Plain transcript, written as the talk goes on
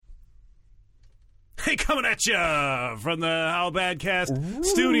coming at you from the How Bad Cast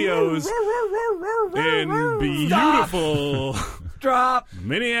Studios in beautiful Drop.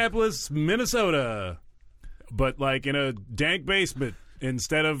 Minneapolis, Minnesota. But like in a dank basement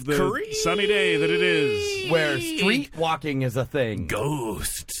instead of the sunny day that it is. Where street walking is a thing.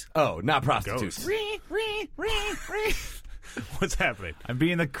 Ghost. Oh, not prostitutes. What's happening? I'm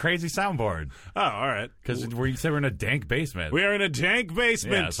being the crazy soundboard. Oh, all right. Because you said we're in a dank basement. We are in a dank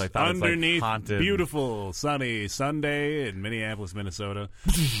basement Yeah, so I thought it's, like, underneath haunted. beautiful sunny Sunday in Minneapolis, Minnesota,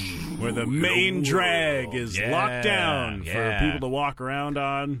 where the main drag is Yeah, locked down yeah. for people to walk around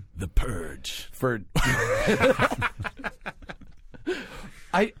on. The Purge. For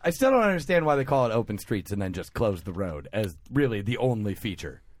I still don't understand why they call it open streets and then just close the road as really the only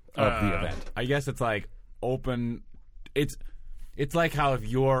feature of the event. I guess it's like open. It's like how if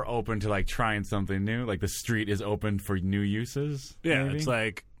you're open to like trying something new, like the street is open for new uses. Yeah, maybe? it's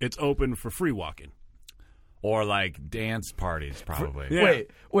like it's open for free walking. Or like dance parties, probably. Yeah.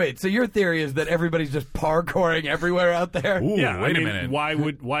 Wait. So your theory is that everybody's just parkouring everywhere out there? Ooh, Yeah, wait I a mean,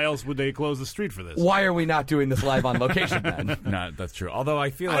 minute. Why else would they close the street for this? Why are we not doing this live on location then? No, that's true. Although I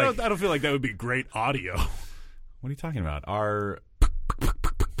feel I like don't feel like that would be great audio. what are you talking about? Our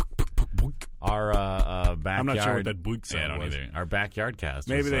backyard. I'm not sure what that boot sound Yeah, I don't was. either. Our backyard cast.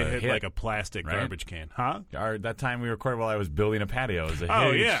 Maybe was they a hit hit, like a plastic right? garbage can, huh? That time we recorded while I was building a patio was a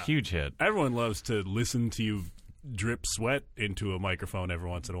Oh, huge, yeah. huge hit. Everyone loves to listen to you drip sweat into a microphone every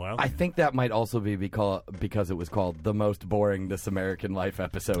once in a while. I think that might also be because it was called the most boring This American Life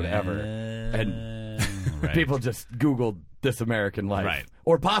episode ever. And Right. people just Googled This American Life. Right.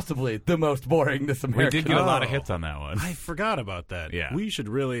 Or possibly the most boring This We American did get a lot of Oh. hits on that one. I forgot about that. Yeah. We should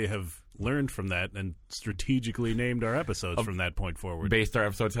really have learned from that and strategically named our episodes from that point forward. Based our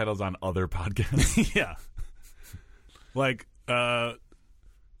episode titles on other podcasts. Yeah. Like, the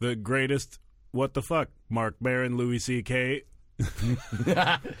greatest what the fuck, Mark Maron, Louis C.K.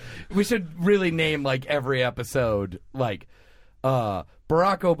 We should really name like every episode like Barack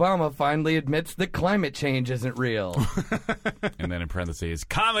Obama finally admits that climate change isn't real. And then in parentheses,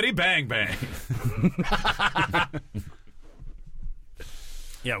 Comedy Bang Bang.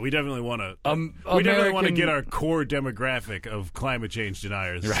 Yeah, we definitely want to. We definitely want to get our core demographic of climate change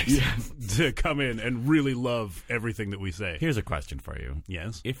deniers to come in and really love everything that we say. Here's a question for you.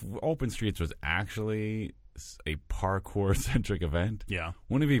 Yes. If Open Streets was actually a parkour-centric event, Yeah.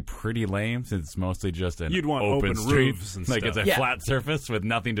 wouldn't it be pretty lame since it's mostly just an You'd want open open street? roofs and like stuff. it's a Yeah. flat surface with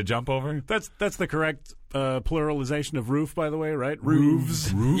nothing to jump over? That's the correct pluralization of roof, by the way, right?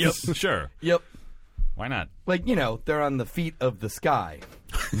 Roofs. Yep. Sure. Yep. Why not? Like, you know, they're on the feet of the sky.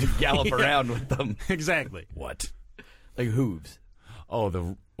 You gallop around with them Exactly. What? like hooves.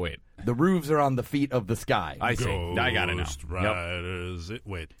 Oh, wait. The roofs are on the feet of the sky. I see. I got it now. Ghost Yep. Riders.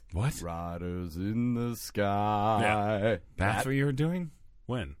 Wait, What? Riders in the sky. That's what you were doing?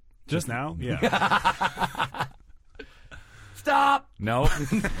 when? Just now? Yeah. Stop! No.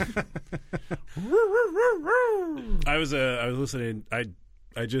 I was listening.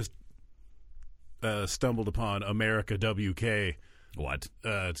 I just stumbled upon America WK What?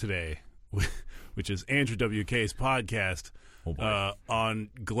 today, which is Andrew WK's podcast Oh, boy. on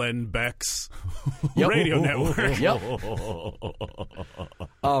Glenn Beck's Yep. radio network. Yep.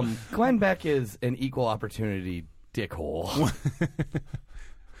 Glenn Beck is an equal opportunity dickhole.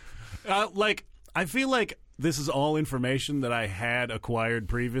 Like, I feel like this is all information that I had acquired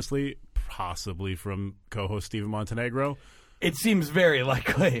previously, possibly from co-host Steven Montenegro. It seems very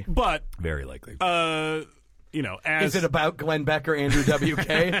likely. But, Very likely. you know, as Is it about Glenn Beck or Andrew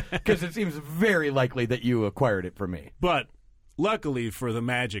WK? Because it seems very likely that you acquired it from me. but luckily for the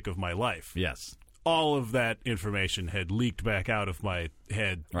magic of my life, Yes. all of that information had leaked back out of my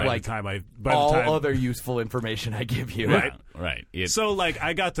head by Like the time All other useful information I give you. Right. Right. So, like,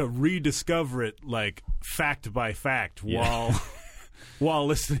 I got to rediscover it, like, fact by fact while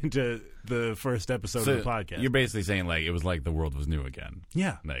listening to the first episode of the podcast. You're basically saying like it was like the world was new again.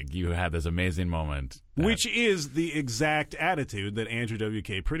 Yeah. Like you had this amazing moment. at Which is the exact attitude that Andrew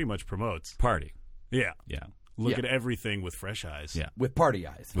WK pretty much promotes. party. Yeah. Yeah. Look Yeah. at everything with fresh eyes. Yeah. With party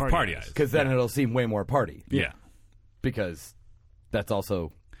eyes. With party eyes. Because then it'll seem way more party. Yeah. Because that's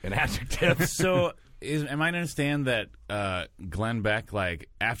also an adjective. So am I to understand that Glenn Beck, like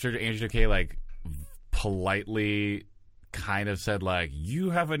after Andrew WK like politely kind of said like,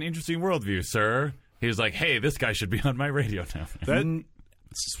 you have an interesting worldview, sir. He was like, hey, this guy should be on my radio now. That,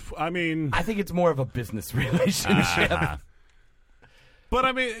 I mean, I think it's more of a business relationship. but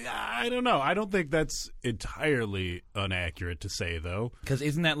I mean, I don't know. I don't think that's entirely inaccurate to say, though. Because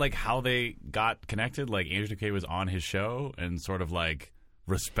isn't that like how they got connected? Like Andrew WK was on his show and sort of like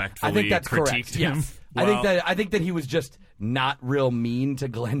respectfully I think that's critiqued correct. him. Yes. Well- I think that he was just not real mean to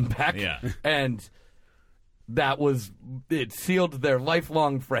Glenn Beck. Yeah. And it sealed their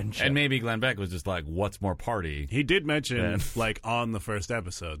lifelong friendship. And maybe Glenn Beck was just like, what's more party? He did mention, Yeah. like, on the first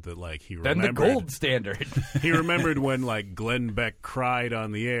episode that, like, he then remembered... the gold standard. He remembered when, like, Glenn Beck cried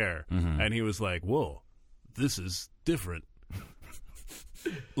on the air, Mm-hmm. and he was like, whoa, this is different.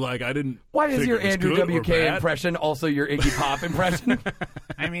 Like, I didn't Why is think your it was Andrew good or WK bad. impression also your Iggy Pop impression?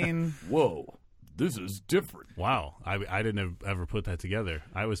 I mean, Whoa, this is different. Wow, I didn't ever put that together.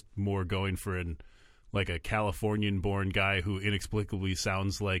 I was more going for a Californian-born guy who inexplicably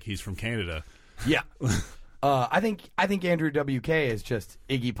sounds like he's from Canada. Yeah. I think Andrew WK is just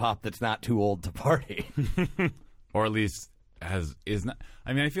Iggy Pop that's not too old to party. or at least is not.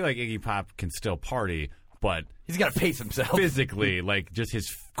 I mean, I feel like Iggy Pop can still party, but He's got to pace himself. physically, like, just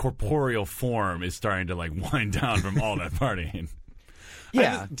his corporeal form is starting to, like, wind down from all that partying.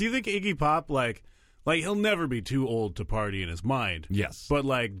 Yeah. Do you think Iggy Pop, like he'll never be too old to party in his mind? Yes. But,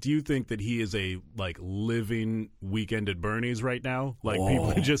 like, do you think that he is a, like, living Weekend at Bernie's right now? Like,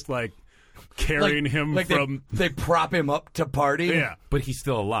 people are just, like, carrying him like from... they prop him up to party. Yeah, But he's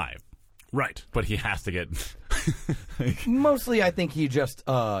still alive. right. But he has to get. Mostly, I think he just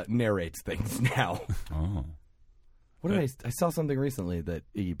narrates things now. Oh. What did I saw something recently that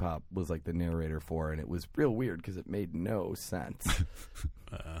Iggy Pop was like the narrator for, and it was real weird because it made no sense.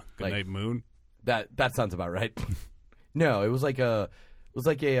 Good Like- Night Moon. That sounds about right. No, it was like a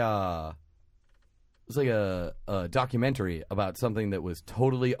documentary about something that was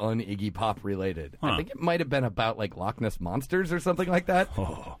totally un-Iggy Pop related. I Huh. think it might have been about like Loch Ness monsters or something like that.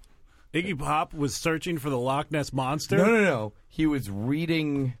 Oh. Iggy Pop was searching for the Loch Ness Monster? No. He was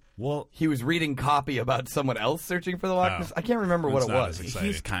reading Well, copy about someone else searching for the Loch Ness. I can't remember what That's it not was. as exciting.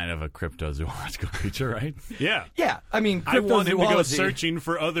 he's kind of a cryptozoological creature, right? Yeah. Yeah, I mean, I want him to go cryptozoology- searching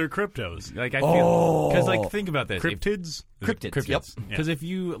for other cryptos. Like, I feel because, like, think about this: Cryptids? Cryptids. Yep. Because if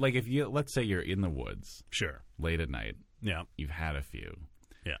you let's say you're in the woods Sure. late at night, Yeah. you've had a few.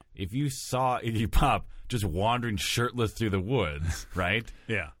 Yeah. If you saw Iggy Pop just wandering shirtless through the woods, right?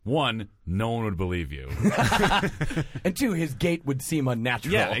 Yeah. One, no one would believe you. And two, his gait would seem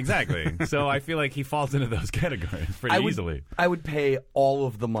unnatural. Yeah, exactly. So I feel like he falls into those categories pretty easily. I would pay all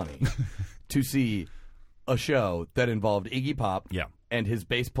of the money to see a show that involved Iggy Pop Yeah. and his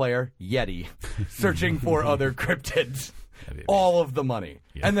bass player, Yeti, searching for other cryptids. That'd be All of the money.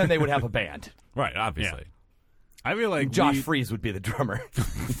 Yeah. And then they would have a band. Right, obviously. I feel like Josh Freese would be the drummer.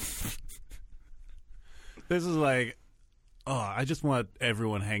 this is like, I just want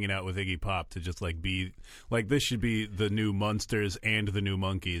everyone hanging out with Iggy Pop to just like be like, this should be the new Munsters and the new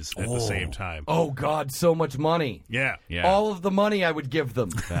Monkeys at the same time. Oh, God, so much money. Yeah. Yeah. All of the money I would give them.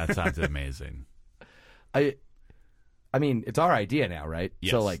 That sounds amazing. I mean, it's our idea now, right?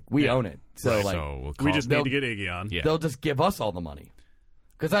 Yes. So, like, we Yeah. own it. So, Right, like, so we'll call We just it- need to get Iggy on. Yeah. they'll just give us all the money.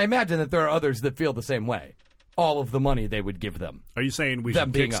 Because I imagine that there are others that feel the same way. All of the money they would give them. Are you saying we Them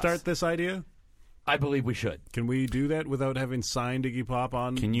should being kickstart us. this idea? I believe we should. Can we do that without having signed Iggy Pop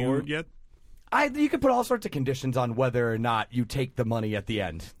on Can you- board yet? You could put all sorts of conditions on whether or not you take the money at the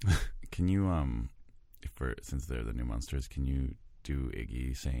end. Can you, since they're the new Monsters, can you do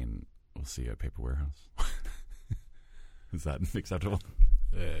Iggy saying, "We'll see you at Paper Warehouse"? Is that acceptable?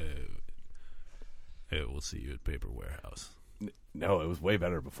 We'll see you at Paper Warehouse. No, it was way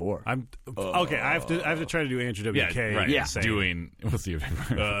better before. I'm okay. I have to try to do Andrew WK. right. Yeah. saying, Doing, "We'll see you at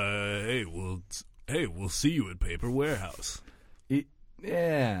Paper Warehouse." we'll see you at Paper Warehouse.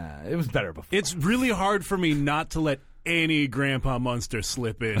 Yeah, it was better before. It's really hard for me not to let any Grandpa Munster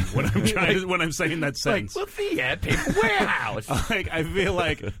slip in when I'm saying that like, sentence. we'll see you at Paper Warehouse. Like, I feel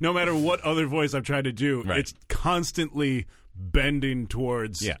like no matter what other voice I'm trying to do, Right. it's constantly bending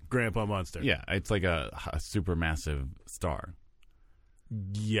towards Yeah. Grandpa Munster. Yeah, it's like a super massive star.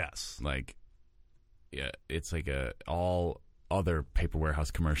 Yes. Like, yeah, it's like all other Paper Warehouse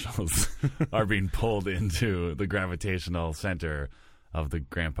commercials are being pulled into the gravitational center of the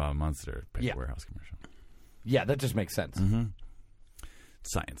Grandpa Munster Paper Yeah. Warehouse commercial. Yeah, that just makes sense.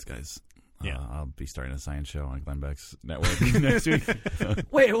 Science, guys. Yeah. I'll be starting a science show on Glenn Beck's network next week.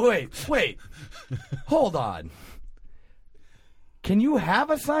 Wait. Hold on. Can you have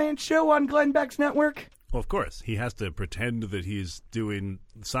a science show on Glenn Beck's network? Well, of course. He has to pretend that he's doing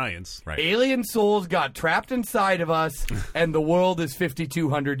science. Right. Alien souls got trapped inside of us, and the world is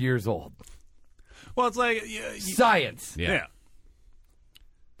 5,200 years old. Well, it's like, Science. yeah.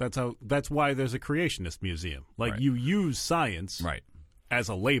 That's why there's a creationist museum. Like, Right. you use science Right. as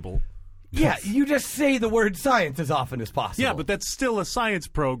a label. Yeah, you just say the word science as often as possible. Yeah, but that's still a science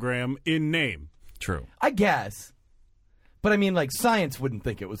program in name. True. I guess. But I mean, like, science wouldn't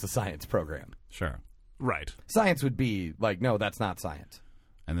think it was a science program. Sure. Right. Science would be like, no, that's not science.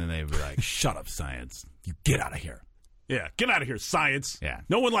 And then they'd be like, shut up, science. You get out of here. Yeah. Get out of here, science. Yeah.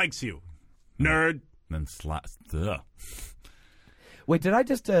 No one likes you, nerd. And then Wait, did I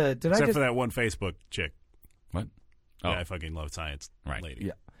just Except for that one Facebook chick. What? Oh, Yeah, I fucking love science. Right. Lady.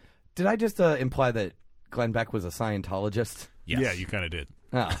 Yeah. Did I just imply that Glenn Beck was a Scientologist? yes. Yeah, you kind of did.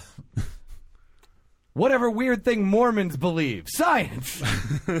 Oh. Whatever weird thing Mormons believe. Science!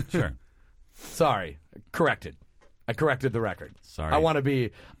 Sure. Sorry. Corrected. I corrected the record. Sorry. I want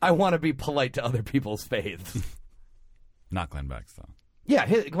to be polite to other people's faiths. Not Glenn Beck's, though. Yeah,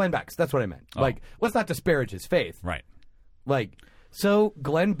 Glenn Beck's. That's what I meant. Oh. Like, let's not disparage his faith. Right. Like, so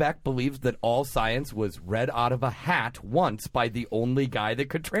Glenn Beck believes that all science was read out of a hat once by the only guy that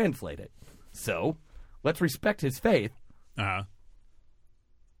could translate it. So, let's respect his faith. Uh-huh.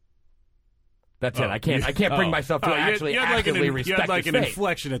 That's it. I can't bring myself to actually you had like actively you respect had like his an faith.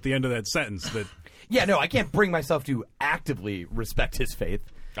 inflection at the end of that sentence that Yeah, no, I can't bring myself to actively respect his faith.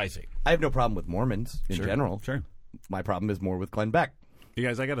 I see. I have no problem with Mormons in general. Sure. My problem is more with Glenn Beck. you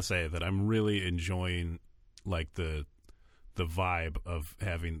guys, I got to say that I'm really enjoying like the vibe of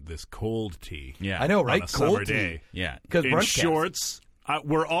having this cold tea. Yeah. I know, on right? a Cold summer tea. day. Yeah. Because In shorts.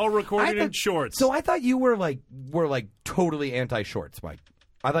 We're all recording in shorts. So I thought you were like totally anti-shorts, Mike.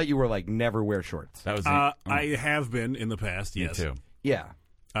 I thought you were like never wear shorts. That was I have been in the past, me yes. too. Yeah.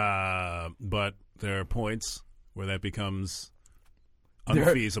 But there are points where that becomes There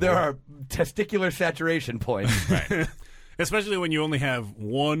unfeasible. are testicular saturation points. Right. Especially when you only have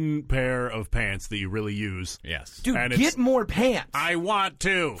one pair of pants that you really use. Yes. Dude, And get more pants. I want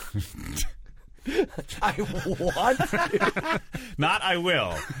to. I want to. Not I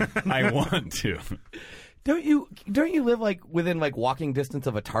will. I want to. Don't you live like within like walking distance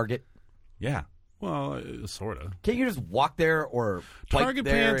of a Target? Yeah. Well, sort of. Can't you just walk there or bike Target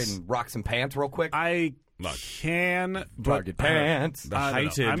there pants- and rock some pants real quick? I can, but Target pants. The I don't know.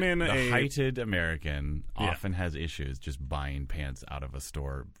 heighted, I'm in the a- heighted American Yeah. often has issues just buying pants out of a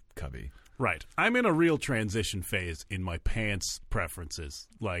store cubby. right. I'm in a real transition phase in my pants preferences.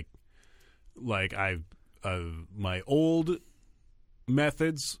 Like I've my old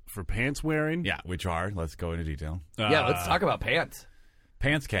methods for pants wearing. Yeah, which are, let's go into detail. Yeah, let's talk about pants.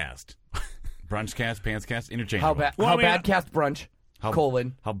 Pants cast. Brunch cast, pants cast, interchangeable. How Well, I mean, bad cast brunch? How-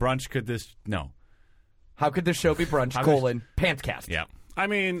 colon. How brunch could this? No. How could this show be brunch? How colon. Pants cast. Yeah. I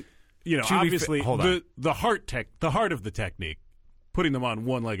mean, you know, To be fa- obviously hold on. the heart of the technique, putting them on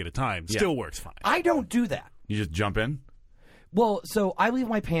one leg at a time, still works fine. I don't do that. You just jump in? Well, so I leave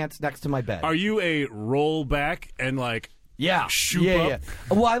my pants next to my bed. Are you a roll back and like Yeah. shoot yeah, up? yeah.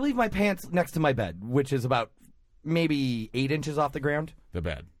 Well, I leave my pants next to my bed, which is about maybe 8 inches off the ground. The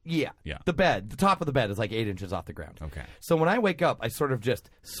bed. Yeah. Yeah. The bed, the top of the bed is like 8 inches off the ground. Okay. So when I wake up, I sort of just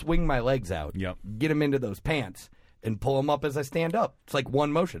swing my legs out, Yep. get them into those pants, and pull them up as I stand up. It's like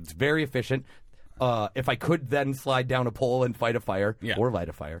one motion. It's very efficient. If I could then slide down a pole and fight a fire Yeah. or light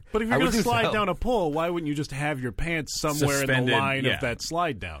a fire. But if I you're would going to do slide so. down a pole, why wouldn't you just have your pants somewhere in the Suspended, line yeah. of that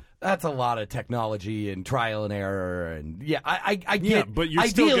slide down? That's a lot of technology and trial and error. And yeah, I get Yeah, but you're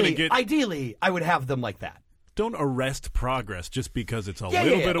ideally, still gonna get- Ideally, I would have them like that. Don't arrest progress just because it's a Yeah,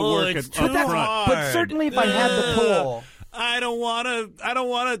 little yeah, bit of yeah. work Oh, it's up too front. hard. But certainly if I had the pole. I don't want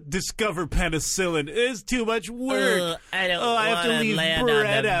to discover penicillin. It's too much work. I don't I have to wanna leave land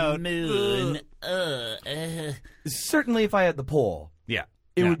bread on the out. moon. Certainly if I had the pole, Yeah.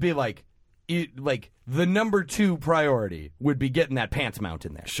 it Yeah. would be like the number 2 priority would be getting that pants mount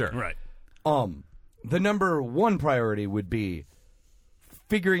in there. Sure. Right. The number 1 priority would be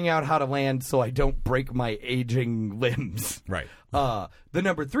figuring out how to land so I don't break my aging limbs. Right. The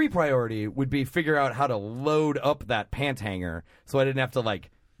number 3 priority would be figure out how to load up that pants hanger so I didn't have to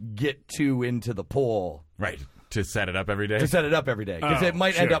like get too into the pole Right. To set it up every day? to set it up every day because Oh, it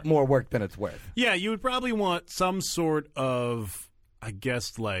might end sure. up more work than it's worth. Yeah, you would probably want some sort of, I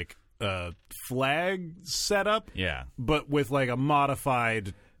guess, like flag setup, Yeah. but with like a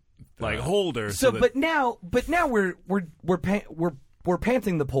modified like holder. So, that, but now we're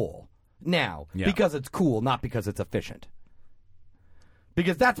pantsing the pole now Yeah. because it's cool, not because it's efficient.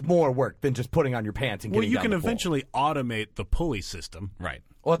 Because that's more work than just putting on your pants and well, getting you down can the pole. eventually automate the pulley system. Right.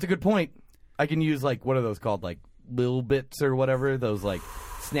 Well, that's a good point. I can use like what are those called, like Lil Bits or whatever? Those like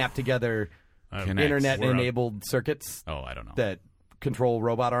snap together Connects. internet-enabled circuits Oh, I don't know. that control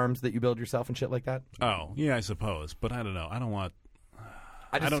robot arms that you build yourself and shit like that. Oh, yeah, I suppose, but I don't know. I don't want.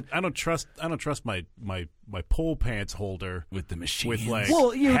 I don't trust my pole pants holder With the machine. with like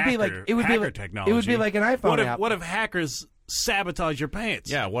Well, it would hacker, be like it would be hacker like technology. it would be like an iPhone app. What if hackers sabotage your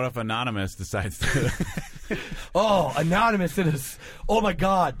pants? Yeah, what if Anonymous decides to... Oh, anonymous in us. Oh my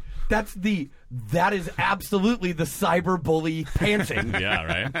God. That is absolutely the cyberbully pantsing. Yeah,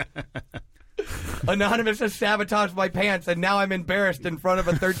 right? Anonymous has sabotaged my pants, and now I'm embarrassed in front of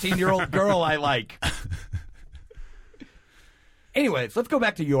a 13-year-old girl I like. Anyways, let's go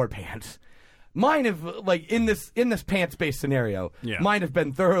back to your pants. Mine have, like, in this pants-based scenario, mine have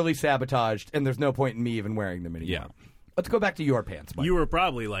been thoroughly sabotaged, and there's no point in me even wearing them anymore. Yeah. Let's go back to your pants, Mike. You were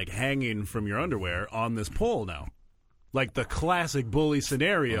probably like hanging from your underwear on this pole now. Like the classic bully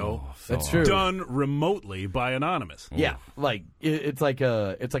scenario That's true. done remotely by Anonymous. Yeah, like it's like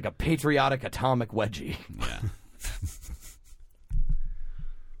a patriotic atomic wedgie. Yeah.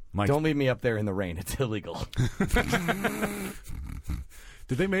 Mike, Don't leave me up there in the rain. It's illegal.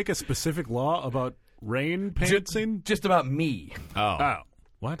 Did they make a specific law about rain pantsing? Just about me. Oh.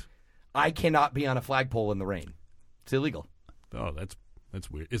 What? I cannot be on a flagpole in the rain. It's illegal. Oh, that's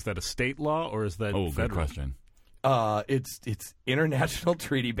weird. Is that a state law or is that good federal? question. It's international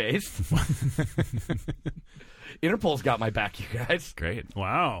treaty based. Interpol's got my back, you guys. Great.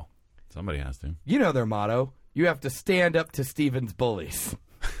 Wow. Somebody has to. You know their motto. You have to stand up to Stevens bullies.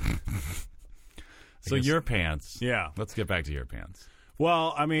 So your pants. Yeah. Let's get back to your pants.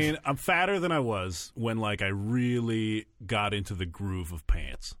 Well, I mean, I'm fatter than I was when, like, I really got into the groove of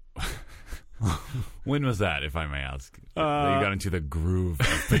pants. When was that, if I may ask? That you got into the groove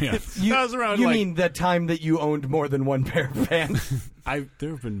of pants. That was around, You like, mean the time that you owned more than one pair of pants? there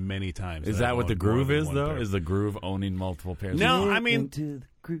have been many times. Is that that I've what the owned more groove than is, one though? pair. Is the groove owning multiple pairs? No, of I mean, Into the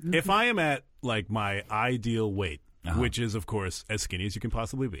groove. if I am at, like, my ideal weight, which is, of course, as skinny as you can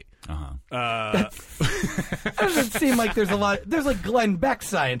possibly be. Doesn't seem like there's like Glenn Beck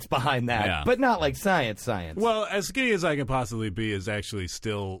science behind that, Yeah. but not like science. Well, as skinny as I can possibly be is actually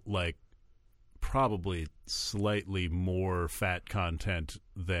still, like, probably slightly more fat content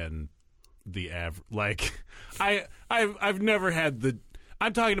than the average. Like, I've never had the.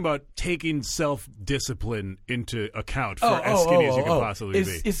 I'm talking about taking self-discipline into account for as skinny as you can possibly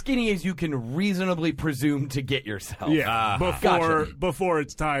be. As skinny as you can reasonably presume to get yourself. Yeah, Gotcha. before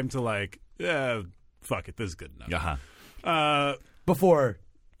it's time to, like, fuck it, this is good enough. Before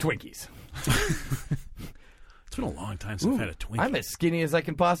Twinkies. It's been a long time since I've had a Twinkie. I'm as skinny as I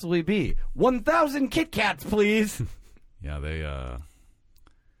can possibly be. 1,000 Kit Kats, please. Yeah, they're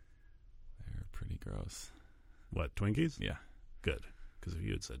pretty gross. What, Twinkies? Yeah. Good. Because if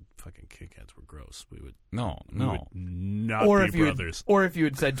you had said fucking Kit Kats were gross, we would No. not or be if you brothers. or if you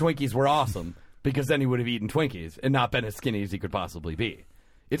had said Twinkies were awesome, because then he would have eaten Twinkies and not been as skinny as he could possibly be.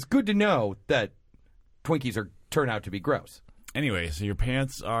 It's good to know that Twinkies turn out to be gross. Anyway, so your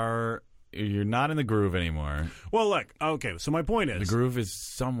pants are. You're not in the groove anymore. Well, look, okay, so my point is The groove is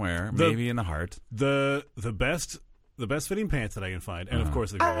somewhere, maybe in the heart. the best fitting pants that I can find, and of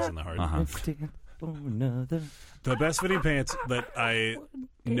course the girls in the heart. The best fitting pants that I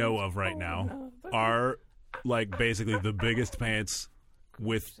know of right now are, like, basically the biggest pants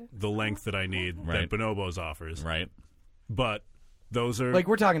with the length that I need Right. that Bonobos offers. Right. But those are Like,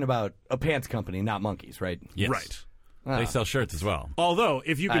 we're talking about a pants company, not monkeys, right? Yes. right. They sell shirts as well. Although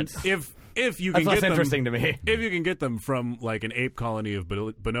if you can That's- if you That's can less get them interesting to me. if you can get them from, like, an ape colony of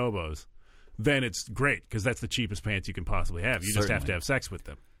bonobos, then it's great because that's the cheapest pants you can possibly have. You just have to Certainly. have sex with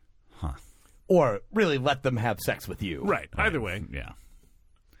them. Or really let them have sex with you. Right. Either way. Yeah.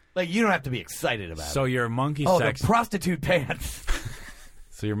 Like, you don't have to be excited about So it. your monkey Oh, sex. the prostitute pants.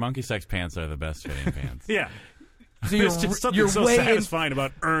 So your monkey sex pants are the best fitting pants. Yeah. So There's just something so way satisfying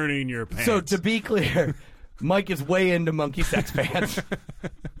about earning your pants. So to be clear, Mike is way into monkey sex pants.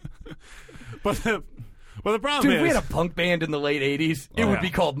 but the problem Dude, is we had a punk band in the late 80s. It would yeah. be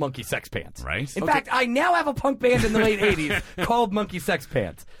called Monkey Sex Pants. Right. In fact, I now have a punk band in the late 80s called Monkey Sex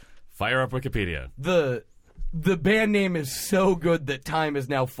Pants. Fire up Wikipedia. The band name is so good that time is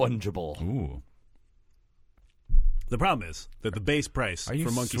now fungible. Ooh. the problem is that the base price Are you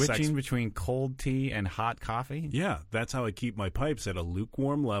for monkey switching sex. between cold tea and hot coffee? Yeah, that's how I keep my pipes at a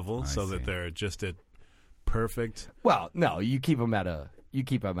lukewarm level so see. that they're just at perfect. Well, no, you keep them at a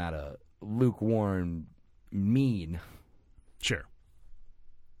lukewarm mean. Sure.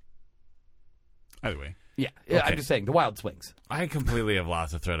 Either way, Yeah, Okay. I'm just saying the wild swings. I completely have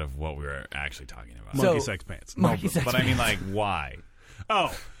lost the thread of what we were actually talking about. So- monkey sex pants. Monkey sex But I mean, like, why?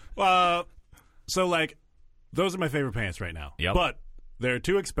 So like, those are my favorite pants right now. Yep. But they're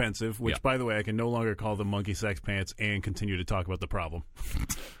too expensive, which, Yep. by the way, I can no longer call them monkey sex pants and continue to talk about the problem.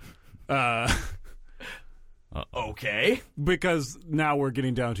 Okay. Because now we're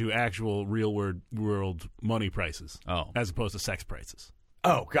getting down to actual real world money prices. Oh. As opposed to sex prices.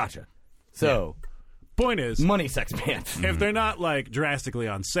 Oh, gotcha. So, Point is, money sex pants. if they're not, like, drastically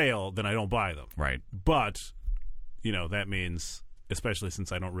on sale, then I don't buy them. Right. But that means, especially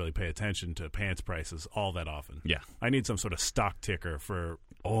since I don't really pay attention to pants prices all that often. Yeah. I need some sort of stock ticker for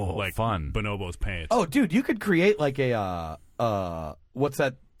fun. Bonobo's pants. Oh, dude, you could create like a what's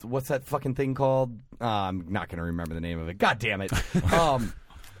that fucking thing called? I'm not going to remember the name of it. God damn it.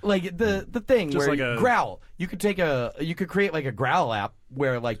 Like the thing Just where like a- Growl. You could create like a Growl app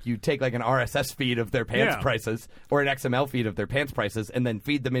where like you take like an RSS feed of their pants Yeah. prices or an XML feed of their pants prices and then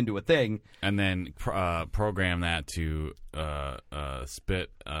feed them into a thing. And then program that to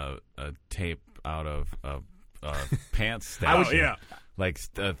spit a tape out of a pants statue. Oh, yeah. Like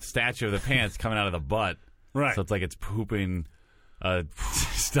a statue of the pants coming out of the butt. Right. So it's like it's pooping a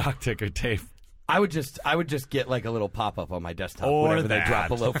stock ticker tape. I would just get like a little pop up on my desktop Or whenever that. they drop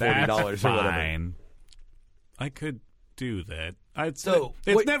below $40 or That's whatever. fine. I could do that. It's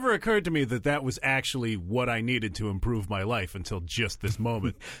what- never occurred to me that was actually what I needed to improve my life until just this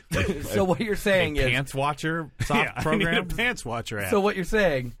moment. So what you're saying is Pants watcher soft yeah, I program. need a pants watcher app. so what you're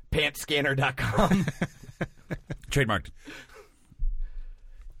saying, pantscanner.com. Trademarked.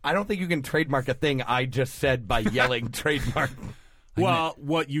 I don't think you can trademark a thing I just said by yelling trademark. well,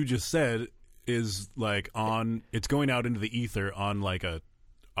 what you just said is like it's going out into the ether on like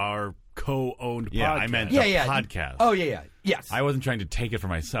our co-owned Yeah, podcast. I meant Yeah, the yeah. podcast. Oh yeah. Yes. I wasn't trying to take it for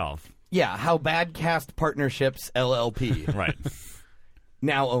myself. Yeah, How Bad Cast Partnerships LLP Right.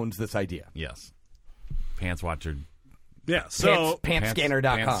 now owns this idea. Yes. Pants watcher. Yeah, so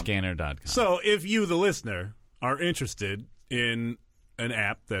Pantscanner.com. Pantscanner.com. so if you, the listener, are interested in an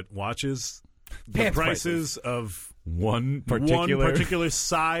app that watches the Pants prices of One one particular. particular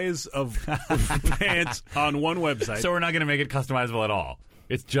size of pants on one website. So we're not going to make it customizable at all.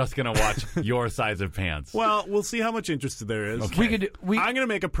 It's just going to watch your size of pants. well, we'll see how much interest there is. Okay. We I'm going to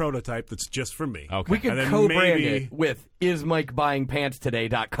make a prototype that's just for me. Okay. we could And then co-brand maybe- it with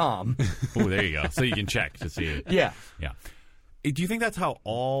ismikebuyingpantstoday.com. Oh, there you go. So you can check to see it. Yeah. Yeah. Do you think that's how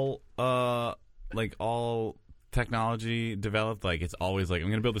all technology developed? Like it's always like I'm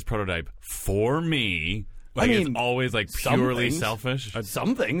going to build this prototype for me. Like mean, it's always like some purely things. selfish.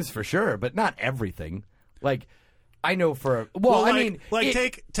 Some things for sure, but not everything. Like I know for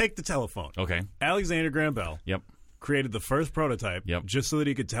take the telephone. Okay. Alexander Graham Bell Yep. created the first prototype Yep. just so that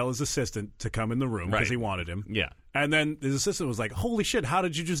he could tell his assistant to come in the room because Right. he wanted him. Yeah. And then his assistant was like, "Holy shit, how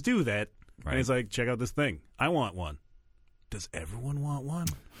did you just do that?" Right. And he's like, "Check out this thing. I want one. Does everyone want one?"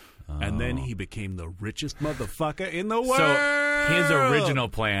 And then he became the richest motherfucker in the world. So his original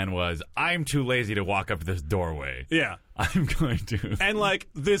plan was, I'm too lazy to walk up to this doorway. Yeah. I'm going to. And like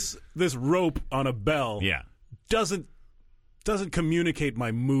this rope on a bell Yeah. doesn't communicate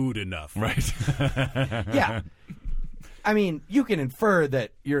my mood enough. Right. yeah. I mean, you can infer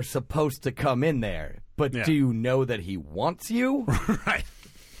that you're supposed to come in there, but Yeah. do you know that he wants you? Right.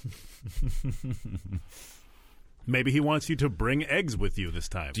 Maybe he wants you to bring eggs with you this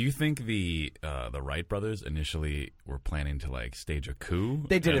time. Do you think the Wright brothers initially were planning to like stage a coup?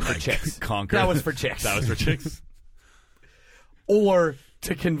 They did and, it for like, chicks. Conquer. That was for chicks. That was for chicks. Or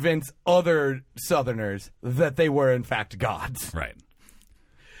to convince other Southerners that they were in fact gods. Right.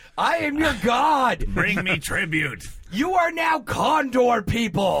 I am your god. Bring me tribute. You are now Condor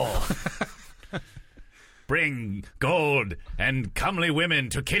people. Bring gold and comely women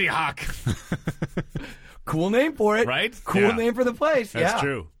to Kitty Hawk. Cool name for it. Right? Cool Yeah. name for the place. That's yeah.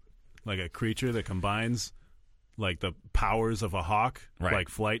 true. Like a creature that combines like the powers of a hawk, Right. like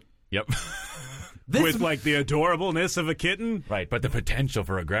flight, Yep. This, with like the adorableness of a kitten. Right, but the potential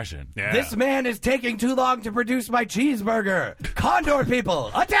for aggression. Yeah. this man is taking too long to produce my cheeseburger. Condor people,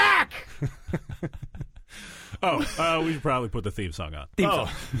 attack! we should probably put the theme song on. Theme song.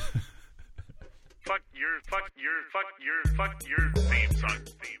 Fuck your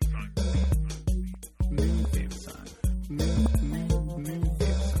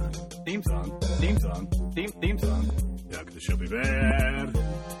theme song. Theme song. Yeah, this should be bad.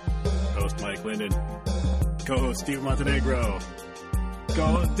 Host Mike Linden. Co-host Steve Montenegro.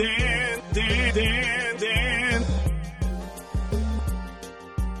 Go Dan.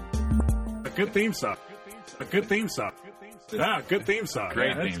 A good theme song. Ah, good theme song.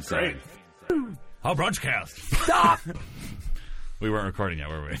 Great Yeah, theme that's song. great. How Brunchcast. Stop! We weren't recording yet,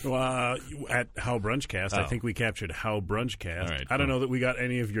 were we? At How Brunchcast, I Oh. think we captured How Brunchcast. All right, I don't cool. know that we got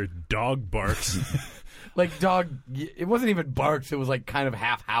any of your dog barks. Like dog, it wasn't even barks. It was like kind of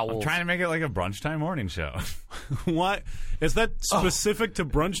half howls. Trying to make it like a brunch time morning show. What? Is that specific to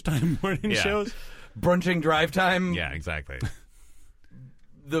brunch time morning Yeah. shows? Brunching drive time. Yeah, exactly.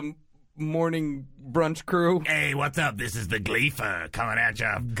 The morning brunch crew. Hey, what's up? This is the Gleefer coming at you.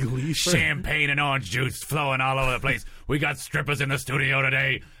 Gleefer? Champagne and orange juice flowing all over the place. We got strippers in the studio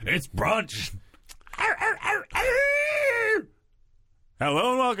today. It's brunch.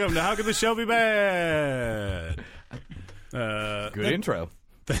 Hello and welcome to How Could the Show Be Bad? Good intro.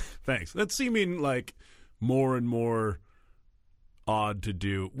 Thanks. That's seeming like more and more odd to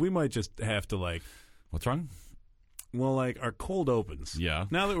do. We might just have to like, What's wrong? well, like our cold opens. Yeah.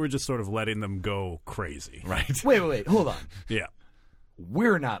 Now that we're just sort of letting them go crazy. Right. Wait. Hold on. Yeah.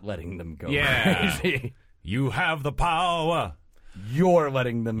 We're not letting them go Yeah. crazy. You have the power. You're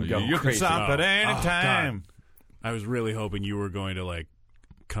letting them go You can crazy. stop at any Oh, time. I was really hoping you were going to like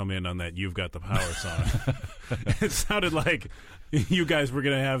come in on that "You've Got the Power" song. It sounded like you guys were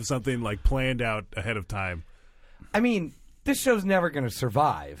going to have something like planned out ahead of time. I mean, this show's never going to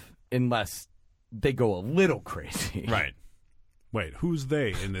survive unless they go a little crazy. Right. Wait, who's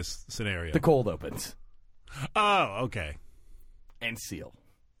they in this scenario? The cold opens. Oh, okay. And Seal.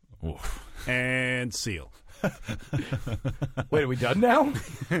 Oof. And Seal. Wait, are we done now?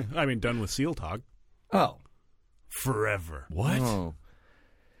 I mean, done with Seal talk Oh. forever. What? Oh.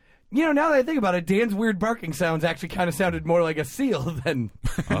 You know, now that I think about it, Dan's weird barking sounds actually kind of sounded more like a seal than...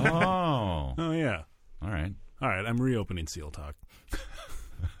 Oh. Oh yeah. All right. All right, I'm reopening Seal talk.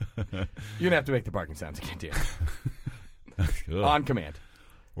 You're going to have to make the barking sounds again, Dan. Ugh. On command.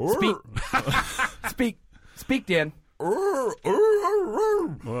 Speak. Speak, Dan. Whoa.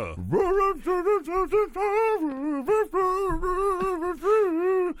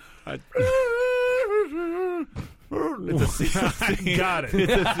 It's a seal. I got it.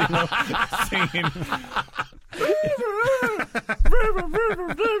 Singing.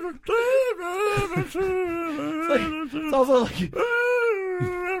 It's also like...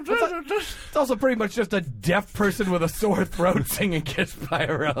 It's also pretty much just a deaf person with a sore throat singing Kiss by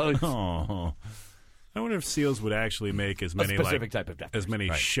a Rose. Oh. I wonder if seals would actually make as A many specific like type of deaf as person. many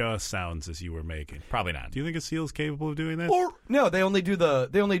Right. sh sounds as you were making. Probably not. Do you think a seal's capable of doing that? Or no, they only do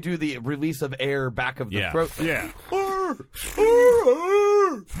the release of air back of the Yeah. throat. Yeah. You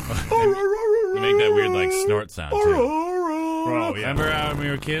make that weird like snort sound too. Oh, yeah. Remember when we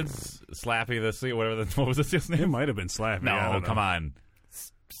were kids? Slappy the seal, whatever. What was the seal's It name? might have been Slappy. I No, don't know. come on.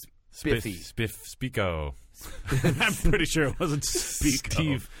 Spiffy. Spiffo. I'm pretty sure it wasn't Speak.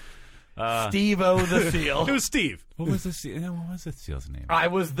 Steve. Steve-O the seal. It was Steve. What was the seal? What was the seal's name? I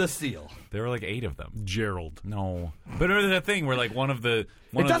was the seal. There were like 8 of them. Gerald. No, but remember that thing where like one of the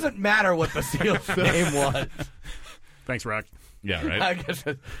It doesn't matter what the seal's name was. Thanks, Rock. Yeah, right. I guess.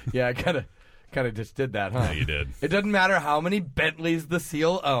 Yeah, I kind of just did that, huh? Yeah, you did. It doesn't matter how many Bentleys the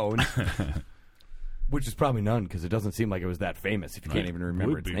seal owned, which is probably none because it doesn't seem like it was that famous. If you can't even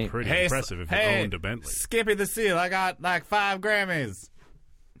remember Would its be name. pretty impressive if it owned a Bentley. Skippy the seal. I got like 5 Grammys.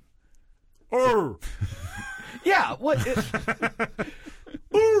 Yeah. What?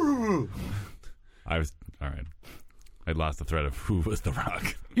 I was all right. I lost the thread of who was the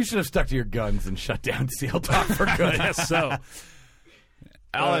Rock. You should have stuck to your guns and shut down Seal Talk for good. Yes, so.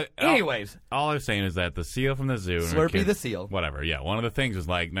 Anyways, all I was saying is that the seal from the zoo, and our Slurpee kids- the seal. whatever. Yeah, one of the things was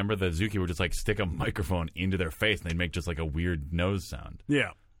like, remember the zookeeper would just like stick a microphone into their face and they'd make just like a weird nose sound.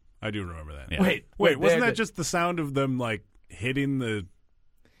 Yeah, I do remember that. Yeah. wait, Wait, wasn't they- that just the sound of them, like, hitting the...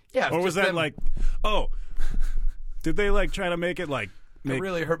 Yeah. Or was just that, them- like... Oh. Did they, like, try to make it, like... It Make,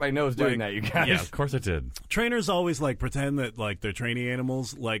 really hurt my nose doing like- that, you guys. Yeah, of course it did. Trainers always, like, pretend that, like, they're training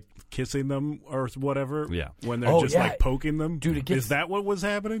animals, like, kissing them or whatever. Yeah. When they're Oh, just, yeah. like, poking them. Dude, it gets- Is that what was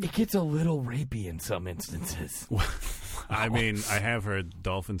happening? It gets a little rapey in some instances. I mean, I have heard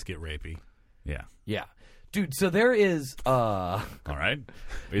dolphins get rapey. Yeah. Yeah. Dude, so there is All right.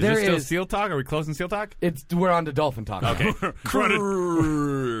 Is There this still is- seal talk? Are we closing seal talk? we're on to dolphin talk. Okay.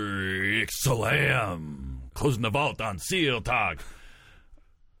 Run Slam. Closing the vault on seal talk.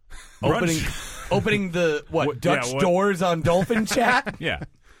 Opening the Dutch yeah, what? doors on dolphin chat. Yeah.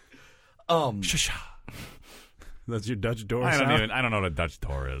 That's your Dutch door I sound? don't know what a Dutch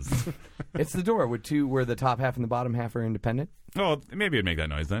door is. It's the door where the top half and the bottom half are independent. Oh, maybe it'd make that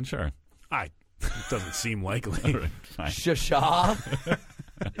noise then. Sure. It doesn't seem likely. Fine. Shasha.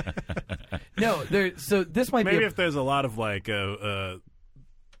 No, so this might Maybe be if there's a lot of like those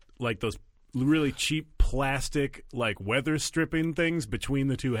really cheap plastic like weather stripping things between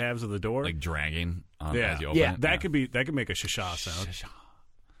the two halves of the door. Like dragging yeah, as you open Yeah. it. that could make a shasha sound.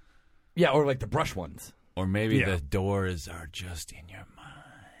 or like the brush ones. Or maybe Yeah. the doors are just in your mind.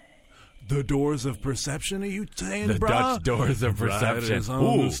 The doors of perception, are you saying, The brah? Dutch doors of perception. Riders on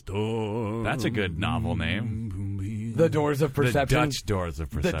Ooh, the storm. that's a good novel name. The doors of The perception. Dutch doors of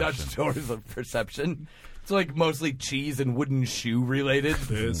The perception. Dutch doors of perception. It's like mostly cheese and wooden shoe related.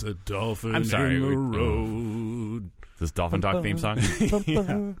 There's a dolphin I'm sorry, in the we- road. This Dolphin Talk theme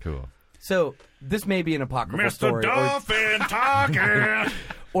song? Cool. So this may be an apocryphal Mr. story, Dolphin talking.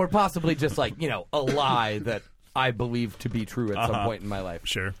 or possibly just like a lie that I believe to be true at some point in my life.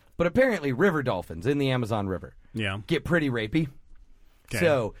 Sure. But apparently, river dolphins in the Amazon River Yeah. get pretty rapey. Okay.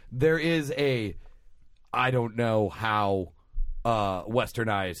 So there is I don't know how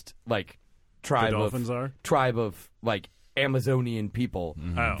westernized like tribe dolphins are? tribe of like Amazonian people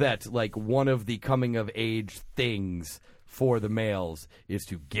Oh. that like one of the coming of age things for the males is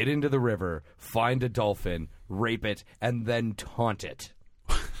to get into the river, find a dolphin, rape it, and then taunt it.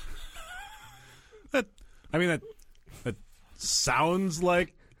 That sounds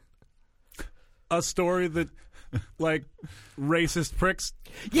like a story that like racist pricks.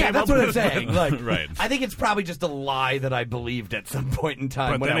 Yeah, came that's up what I'm with. saying. Like, Right. I think it's probably just a lie that I believed at some point in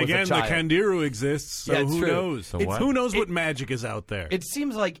time But when then I was again, a the child. Kandiru exists, so Yeah, it's who true. knows? So what? Who knows what magic is out there? It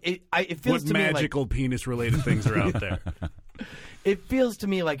seems like it feels What to me like magical penis-related things are out there? it feels to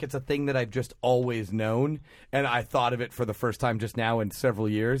me like it's a thing that I've just always known, and I thought of it for the first time just now in several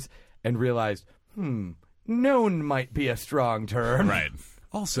years, and realized, known might be a strong term. Right.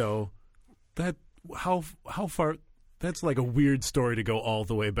 Also, that how far? That's like a weird story to go all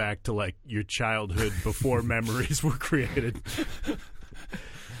the way back to like your childhood before memories were created.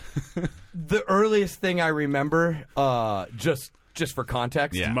 The earliest thing I remember, just for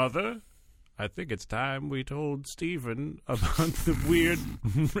context, Yeah. Mother, I think it's time we told Stephen about the weird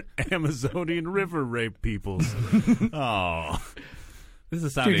Amazonian river rape peoples. Oh. This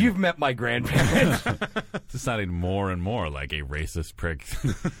is sounding, dude, you've met my grandparents. this is sounding more and more like a racist prick.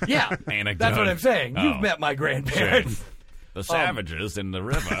 Yeah, Anecdote. that's what I'm saying. Oh. You've met my grandparents. The savages in the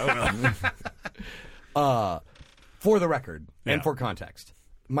river. For the record, and Yeah. for context,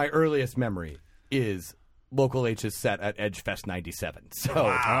 my earliest memory is Local H's set at Edgefest 97. So,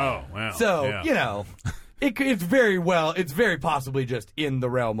 Oh, wow. so Yeah. you know, it's very possibly just in the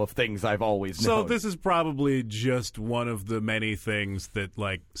realm of things I've always So known. this is probably just one of the many things that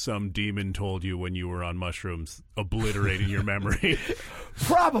like some demon told you when you were on mushrooms, obliterating your memory.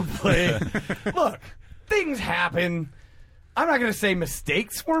 Probably. Look, things happen. I'm not going to say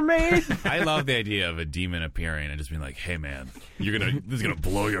mistakes were made. I love the idea of a demon appearing and just being like, "Hey, man, this is gonna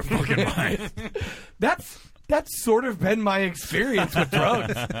blow your fucking mind." That's sort of been my experience with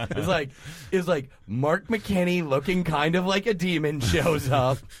drugs. It's like Mark McKinney looking kind of like a demon shows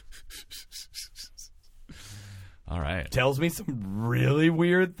up, All right. tells me some really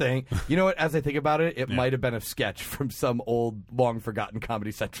weird thing. You know what? As I think about it, it might have been a sketch from some old, long forgotten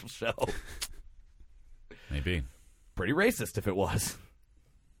Comedy Central show. Maybe. Pretty racist if it was.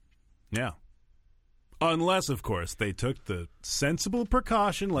 Yeah. Unless, of course, they took the sensible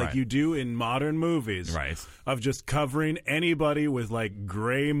precaution, like Right. you do in modern movies, Right. of just covering anybody with like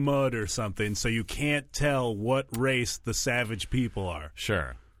gray mud or something, so you can't tell what race the savage people are.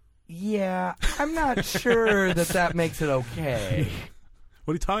 Sure. Yeah, I'm not sure that makes it okay.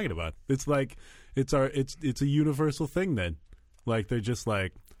 What are you talking about? It's like it's a universal thing. Then, like they're just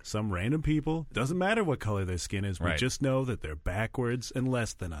like some random people. Doesn't matter what color their skin is. We Right. just know that they're backwards and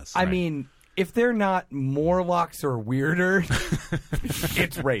less than us. I mean, if they're not Morlocks or weirder,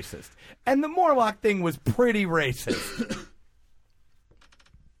 it's racist. And the Morlock thing was pretty racist.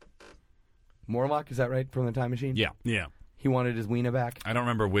 Morlock, is that right, from the Time Machine? Yeah. yeah. He wanted his Weena back? I don't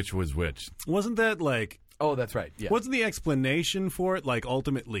remember which was which. Wasn't that like? Oh, that's right. Yeah. Wasn't the explanation for it like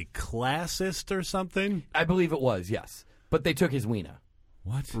ultimately classist or something? I believe it was, yes. But they took his Weena.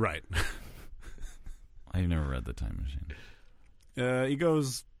 What? Right. I never read the Time Machine. He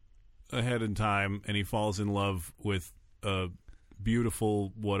goes ahead in time and he falls in love with a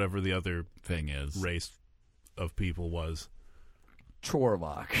beautiful whatever the other Thing is, race of people was.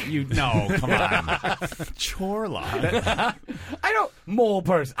 Chorlock. come on, Chorlock. Mole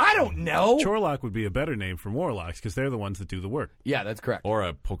person. I don't know. Chorlock would be a better name for Morlocks because they're the ones that do the work. Yeah, that's correct. Or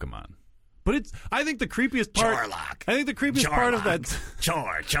a Pokemon. But I think the creepiest part. Chorlock. I think the creepiest part of that.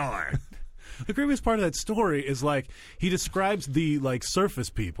 Chore. The creepiest part of that story is like he describes the like surface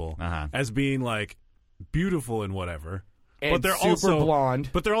people Uh-huh. as being like beautiful and whatever. And but they're super also blonde.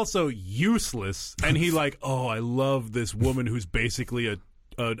 But they're also useless. And he like, oh, I love this woman who's basically an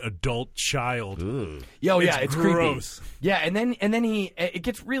adult child. Yo, yeah, it's gross. creepy. Yeah, and then it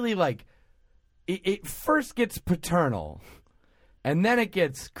gets really like it first gets paternal, and then it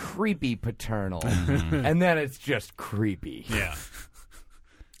gets creepy paternal, and then it's just creepy. Yeah.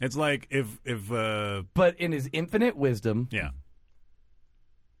 It's like if But in his infinite wisdom, yeah.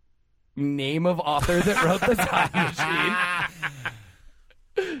 name of author that wrote the Time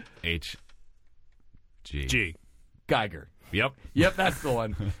Machine, H.G. G. Geiger. Yep. Yep, that's the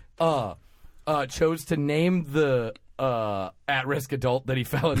one. Chose to name the at-risk adult that he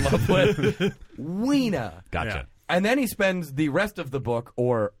fell in love with Weena. Gotcha. And then he spends the rest of the book,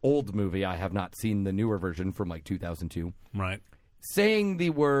 or old movie, I have not seen the newer version from like 2002, Right. saying the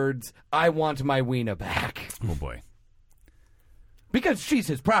words, "I want my Weena back." Oh boy. Because she's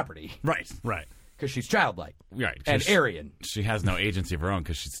his property. Right. Right. Because she's childlike. Right. And Aryan. She has no agency of her own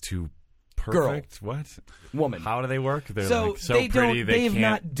because she's too perfect. What? Woman. How do they work? They're So, like so they pretty don't. they They've can't.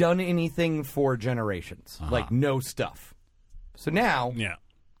 not done anything for generations, like no stuff. So now Yeah.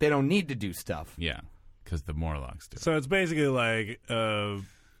 they don't need to do stuff. Yeah, because the Morlocks do. So it's basically like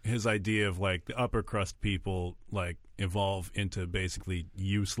his idea of like the upper crust people like evolve into basically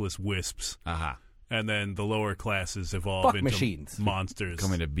useless wisps, Aha. and then the lower classes evolve Fuck into machines. monsters.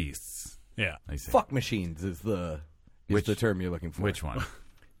 Coming to beasts. Yeah. I see. Fuck machines is the term you're looking for. Which one?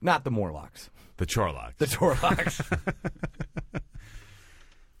 Not the Morlocks. The Chorlocks. The Torlocks.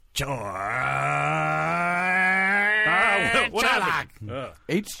 What happened?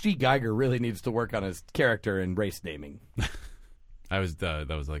 H.G. Geiger really needs to work on his character and race naming. that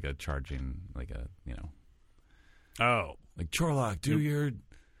was like a charging, like a Oh. like Chorlock, do your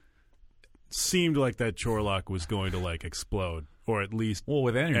Seemed like that Chorlock was going to like explode, or at least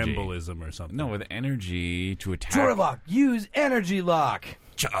with energy. embolism or something. No, with energy to attack. Torlock, use energy lock.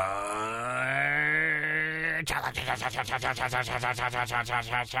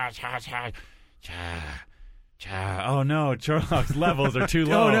 Oh no, Chorlock's levels are too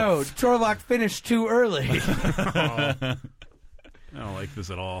low. Oh no, Torlock finished too early. I don't like this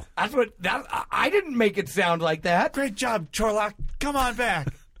at all. That's what. I didn't make it sound like that. Great job, Chorlock. Come on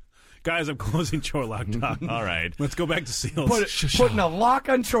back. Guys, I'm closing Chorlock Talk. All right. Let's go back to Seals. Putting a lock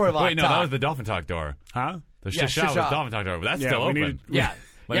on Torlock. Wait, no, that was the Dolphin Talk door. Huh? The Yeah, Shisha was Shisha. Dolphin Talk door, but that's Yeah, still we open. needed- Yeah,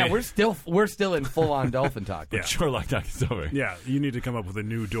 Let yeah. me- We're still in full on dolphin talk. Yeah. Chorlock Talk is over. Yeah, you need to come up with a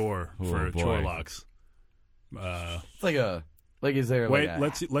new door for boy. Chorlocks. It's like is there? Wait, like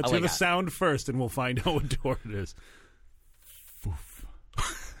let's hear the sound first, and we'll find out what door it is.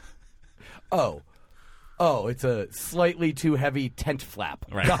 Oh, it's a slightly too heavy tent flap.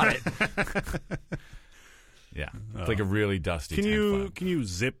 Right. Got it. Yeah. It's like a really dusty Can tent you flap. can you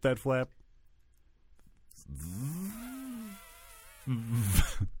zip that flap?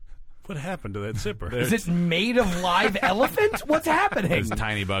 What happened to that zipper? Is it made of live elephant? What's happening? There's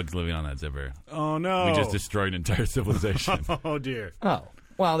tiny bugs living on that zipper. Oh no! We just destroyed an entire civilization. Oh dear! Oh,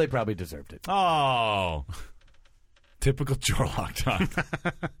 well, they probably deserved it. Oh. Typical Chorlock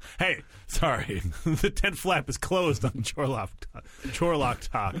Talk. Hey, Sorry. the tent flap is closed on Chorlock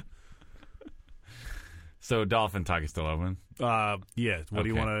Talk. So Dolphin Talk is still open? Yeah. What do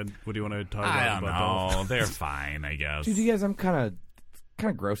you Okay. want to? What do you want to talk I about? don't know. They're fine, I guess. Dude, you guys, I'm kind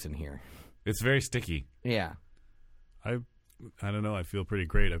of gross in here. It's very sticky. Yeah. I don't know. I feel pretty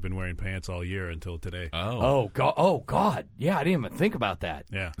great. I've been wearing pants all year until today. Oh. Oh God. Yeah, I didn't even think about that.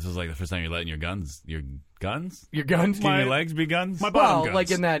 Yeah. This is like the first time you're letting your guns? Your guns? Your guns? Can your legs be guns? My bottom Well, guns.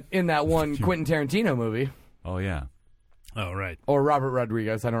 like in that one Quentin Tarantino movie, Oh, yeah. Oh right. or Robert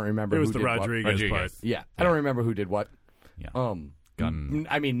Rodriguez. I don't remember. It was who the did what. Rodriguez part. Rodriguez. Yeah, I don't remember who did what. Yeah. Gun.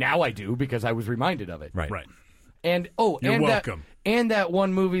 I mean, now I do because I was reminded of it. Right. Right. And You're and welcome. that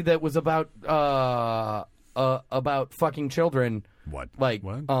one movie that was about fucking children. What? Like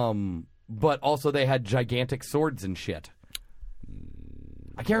What? but also they had gigantic swords and shit.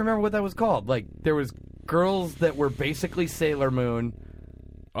 I can't remember what that was called. Like there was girls that were basically Sailor Moon,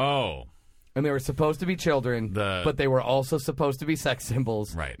 Oh. and they were supposed to be children, but they were also supposed to be sex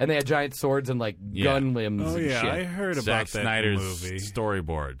symbols. Right. And they had giant swords and like gun limbs Oh and yeah, shit. I heard Zack about that Snyder's movie.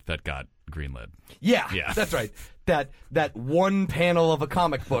 storyboard that got greenlit. Yeah, Yeah. that's right. That one panel of a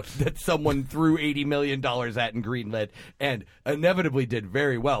comic book that someone threw $80 million at and greenlit, and inevitably did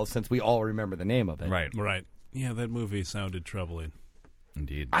very well since we all remember the name of it. Right. Right. Yeah, that movie sounded troubling.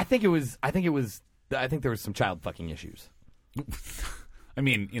 Indeed. I think there was some child fucking issues. I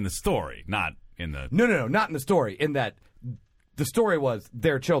mean, in the story, not in the... No, not in the story. In that the story was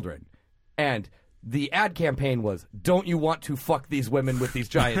they're children, and the ad campaign was, "Don't you want to fuck these women with these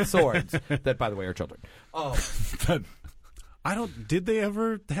giant swords?" That, by the way, are children. I don't. Did they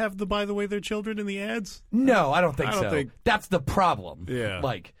ever have the? By the way, they're children in the ads. No, I don't think I don't so. think- That's the problem. Yeah.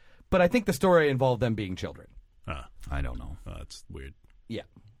 But I think the story involved them being children. I don't know. That's weird. Yeah.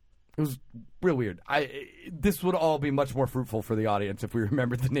 It was real weird. This would all be much more fruitful for the audience if we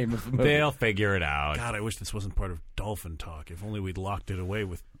remembered the name of the movie. They'll figure it out. God, I wish this wasn't part of Dolphin Talk. If only we'd locked it away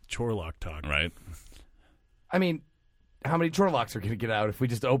with Chorlock Talk. Right? I mean, how many Chorlocks are going to get out if we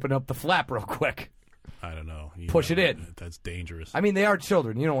just open up the flap real quick? I don't know. Push it in. That's dangerous. I mean, they are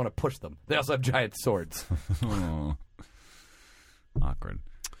children. You don't want to push them. They also have giant swords. Oh. Awkward.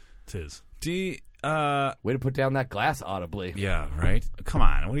 Tis. Way to put down that glass audibly. Yeah, right? Come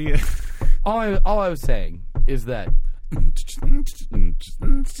on. What are you... All I was saying is that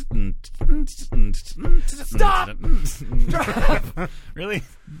Stop! Really?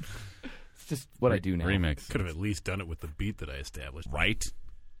 it's just what I do now. Remix. Could have at least done it with the beat that I established. Right?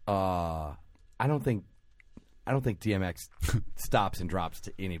 I don't think DMX stops and drops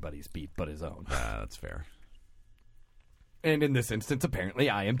to anybody's beat but his own. That's fair. And in this instance, apparently,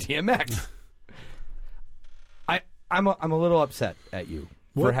 I am DMX. I'm a little upset at you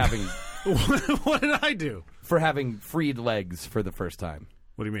for having What did I do? freed legs for the first time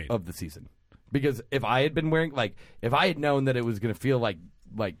What do you mean? of the season. Because if I had been wearing if I had known that it was going to feel like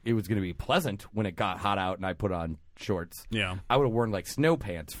it was going to be pleasant when it got hot out and I put on shorts, Yeah. I would have worn snow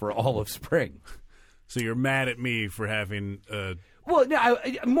pants for all of spring. So you're mad at me for having Well, no,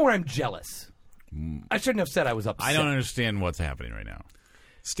 I'm jealous. I shouldn't have said I was upset. I don't understand what's happening right now.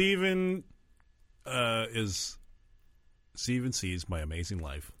 Steven sees my amazing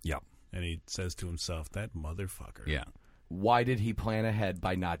life. Yeah. And he says to himself, that motherfucker. Yeah. Why did he plan ahead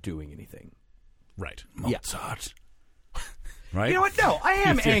by not doing anything? Right. Mozart. Right? You know what? No, I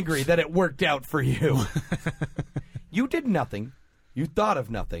am angry that it worked out for you. You did nothing. You thought of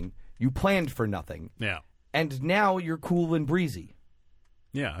nothing. You planned for nothing. Yeah. And now you're cool and breezy.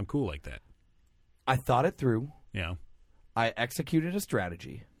 Yeah, I'm cool like that. I thought it through. Yeah. I executed a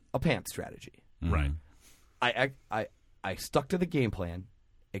strategy, a pants strategy. Right. I stuck to the game plan.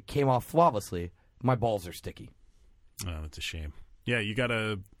 It came off flawlessly. My balls are sticky. Oh, that's a shame. Yeah, you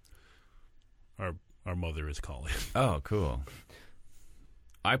gotta. Our mother is calling. Oh, cool.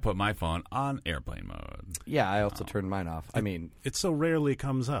 I put my phone on airplane mode. Yeah, I also turned mine off. I mean, It so rarely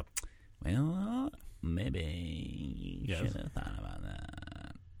comes up. Well, maybe you Yes. should have thought about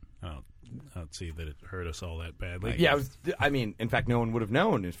that. I don't see that it hurt us all that badly. yeah, in fact, no one would have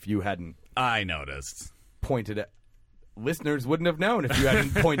known if you hadn't I noticed. pointed at. Listeners wouldn't have known if you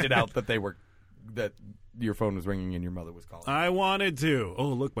hadn't pointed out that that your phone was ringing and your mother was calling. I wanted to. Oh,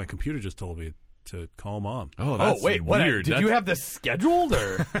 look, my computer just told me to call Mom. Oh, that's wait, what? weird. Did you have this scheduled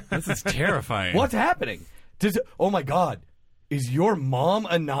or This is terrifying. what's happening? Oh my God, is your mom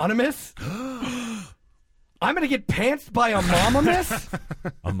anonymous? I'm gonna get pantsed by a momomous?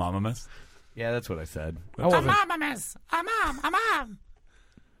 A mamamus? Yeah, that's what I said. I A wasn't. mamamus! A mom!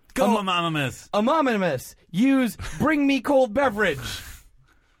 Go, a mamamus! A momomous. Use bring me cold beverage.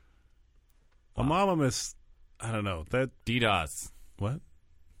 A Mamamus, I don't know. That DDoS. what?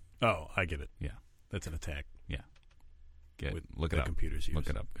 Oh, I get it. Yeah. That's an attack. Yeah. With Look it the up. computers use. Look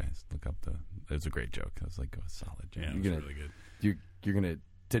it up, guys. Look up it was a great joke. I was like, oh, solid joke. Yeah, You're it's gonna- really good. You're gonna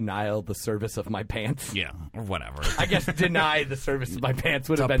denial the service of my pants. Yeah, or whatever. I guess deny the service of my pants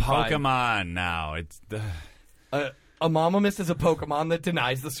would It's have a been fine. Pokemon now. It's A momomous is a Pokemon that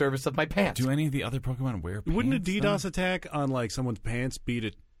denies the service of my pants. Do any of the other Pokemon wear pants? Wouldn't a though? DDoS attack on like someone's pants be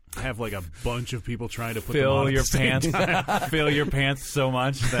to have like a bunch of people trying to put them fill on at your the same pants? time? Fill your pants so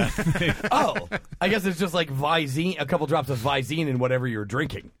much that Oh, I guess it's just like Visine, a couple drops of Visine in whatever you're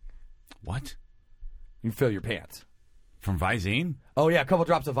drinking. what? You fill your pants. From Visine? Oh yeah, a couple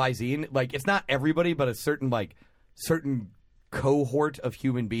drops of Visine. Like it's not everybody, but a certain cohort of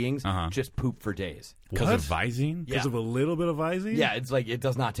human beings just poop for days. Because What? of Visine? Because of a little bit of Visine? Yeah, it's like it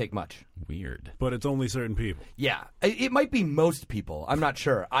does not take much. Weird. But it's only certain people. Yeah, it might be most people. I'm not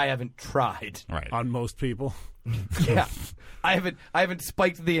sure. I haven't tried. Right. On most people. Yeah, I haven't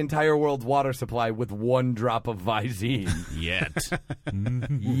spiked the entire world's water supply with one drop of Visine Yet.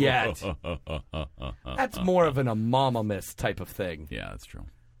 yet. That's more of an amomomous type of thing. Yeah, that's true.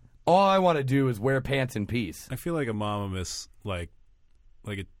 All I want to do is wear pants in peace. I feel like a Mamamus, like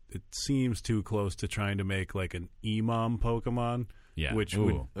it seems too close to trying to make like an Emom Pokemon. Yeah. Which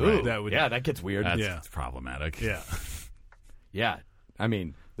Ooh. would that would Yeah, that gets weird. That's Yeah. problematic. yeah. Yeah, I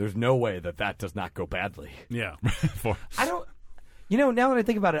mean, there's no way that does not go badly. Yeah. I don't. Now that I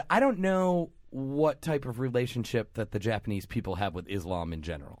think about it, I don't know what type of relationship that the Japanese people have with Islam in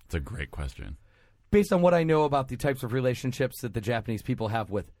general. It's a great question. Based on what I know about the types of relationships that the Japanese people have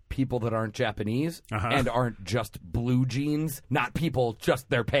with people that aren't Japanese and aren't just blue jeans, not people, just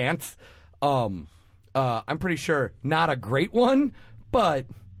their pants, I'm pretty sure not a great one, but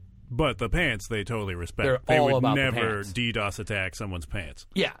But the pants they totally respect. They're they all would about the never pants. DDoS attack someone's pants.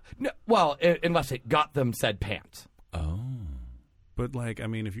 yeah. No, well, unless it got them said pants. Oh. But like, I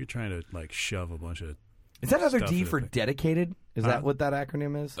mean, if you're trying to like shove a bunch of Is that other Stuff D in for the- dedicated? Is that what that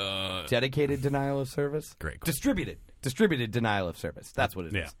acronym is? Dedicated denial of service? Great question. Distributed denial of service. That's what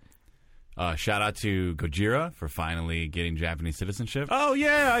it is. Yeah. Shout out to Gojira for finally getting Japanese citizenship. Oh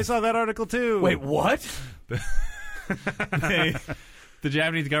yeah, I saw that article too. Wait, what? The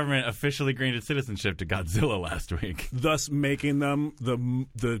Japanese government officially granted citizenship to Godzilla last week. thus making them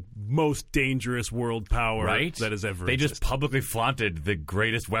the most dangerous world power Right? that has ever They existed. just publicly flaunted the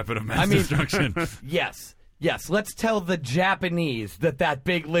greatest weapon of mass mean- destruction. Yes. Yes, let's tell the Japanese that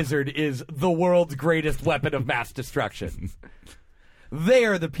big lizard is the world's greatest weapon of mass destruction. They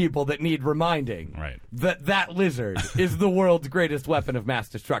are the people that need reminding Right. that lizard is the world's greatest weapon of mass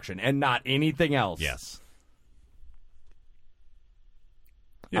destruction and not anything else. Yes.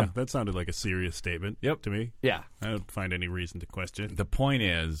 Yeah, that sounded like a serious statement. Yep. To me, Yeah. I don't find any reason to question. The point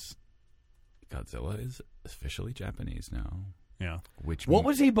is, Godzilla is officially Japanese now. Yeah, Which What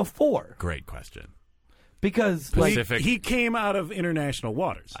was he before? Great question. Because like Pacific. he came out of international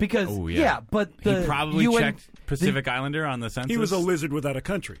waters. because Oh, yeah. but the He probably UN checked Pacific Islander on the census. He was a lizard without a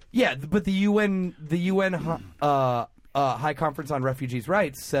country. Yeah, but the UN High Conference on Refugees'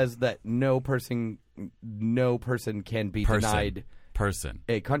 Rights says that no person can be denied Person.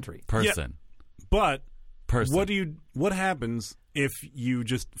 a country. Person. But Person. what happens if you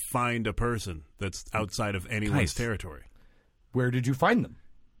just find a person that's outside of anyone's Guys. territory? Where did you find them?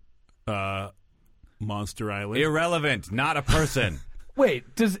 Monster Island. Irrelevant. Not a person. Wait,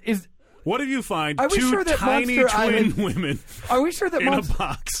 What if you find Are we two sure that tiny Monster twin Island- women are we sure that in a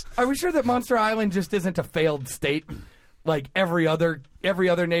box? Are we sure that Monster Island just isn't a failed state? Like every other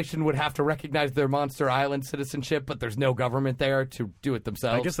nation would have to recognize their Monster Island citizenship, but there's no government there to do it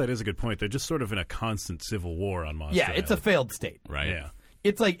themselves. I guess that is a good point. They're just sort of in a constant civil war on Monster yeah, Island. it's a failed state. Right. Yeah.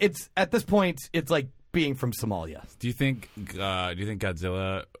 It's like at this point, it's like being from Somalia. Do you think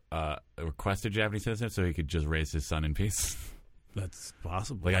Godzilla requested Japanese citizenship so he could just raise his son in peace? That's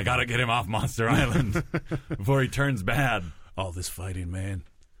possible. Like, I gotta get him off Monster Island before he turns bad. all this fighting, man.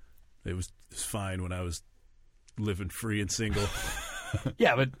 It was fine when I was living free and single.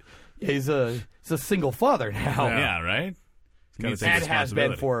 Yeah, but he's a single father now. Yeah, right? Gotta take And has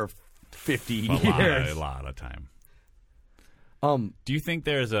been responsibility. for 50 A years. lot of time. Um, Do you think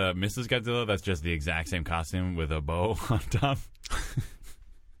there's a Mrs. Godzilla that's just the exact same costume with a bow on top?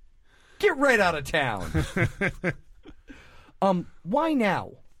 get right out of town. Why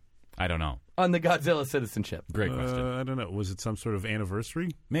now I don't know. on the Godzilla citizenship? Great question. I don't know. Was it some sort of anniversary?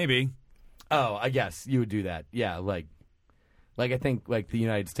 Maybe. Oh, I guess you would do that. Yeah, like I think like the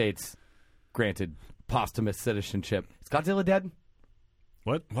United States granted posthumous citizenship. Is Godzilla dead?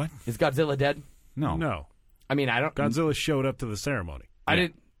 What? What? Is Godzilla dead? No. No. I mean, I don't. Godzilla showed up to the ceremony. I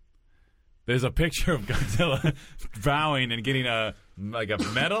didn't. There's a picture of Godzilla bowing and getting a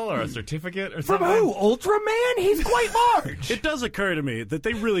medal or a certificate or From something. who? Ultraman? He's quite large. It does occur to me that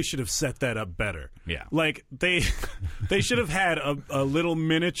they really should have set that up better. Yeah. Like they should have had a little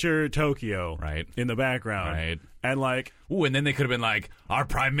miniature Tokyo Right. in the background. Right. And like Ooh, and then they could have been like, our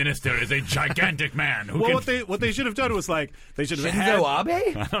prime minister is a gigantic man who well, can... what they should have done was like they should have had Shinzo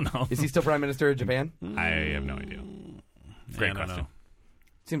Abe? I don't know. Is he still prime minister of Japan? I have no idea. Great I don't question. know.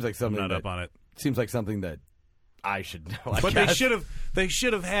 Seems like I'm something. not that, up on it. Seems like something that I should know. I But guess. they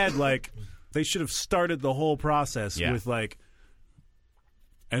should have had like they should have started the whole process Yeah. with like,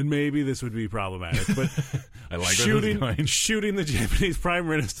 and maybe this would be problematic, but I like where this is going. shooting the Japanese prime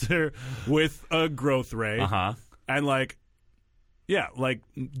minister with a growth ray, Uh-huh. and like, yeah, like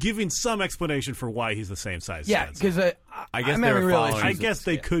giving some explanation for why he's the same size. Yeah, as Godzilla. because I guess I'm they having were real following- issues I with guess this,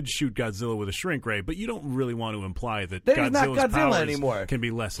 they yeah. could shoot Godzilla with a shrink ray, but you don't really want to imply that That he's not Godzilla's Godzilla powers anymore. can be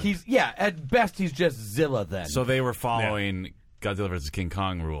lessened. He's at best he's just Zilla then. So they were following Godzilla versus King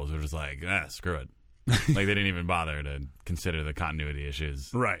Kong rules, which was like, screw it. Like, they didn't even bother to consider the continuity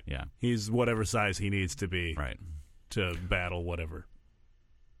issues. right. Yeah. He's whatever size he needs to be Right. to battle whatever.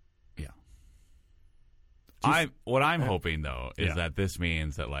 Yeah. What I'm hoping though is Yeah. that this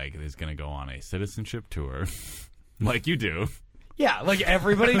means that like he's going to go on a citizenship tour, like you do, yeah, like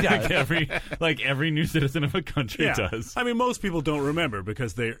everybody does. like every new citizen of a country Yeah. does. I mean, most people don't remember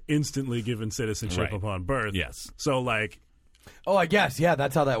because they're instantly given citizenship Right. upon birth. Yes. So like, Oh, I guess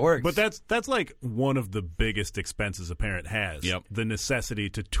that's how that works. but that's like one of the biggest expenses a parent has. Yep. The necessity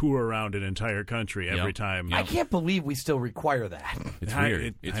to tour around an entire country every Yep. time. I can't believe we still require that. It's I-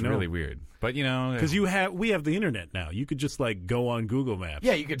 weird. It's I know. really weird. But you know, Because we have the internet now. You could just like go on Google Maps.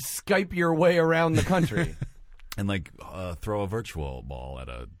 Yeah, you could Skype your way around the country. and like throw a virtual ball at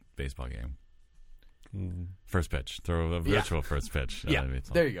a baseball game. First pitch. Throw a virtual first pitch. yeah, It's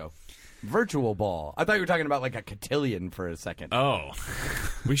all- there you go. Virtual ball. I thought you were talking about like a cotillion for a second. Oh,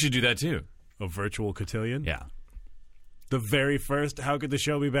 we should do that too. A virtual cotillion. Yeah. The very first How Could the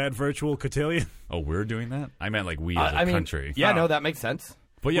Show Be Bad virtual cotillion. Oh, we're doing that? I meant like we as a I mean, country. yeah, Oh. no, that makes sense.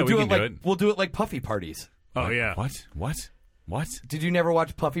 But yeah, we'll we can do it. We'll do it like puffy parties. Oh yeah. What? What? Did you never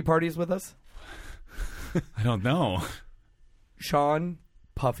watch puffy parties with us? I don't know. Sean,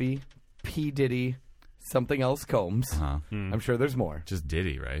 Puffy, P. Diddy, something else Combs. I'm sure there's more. Just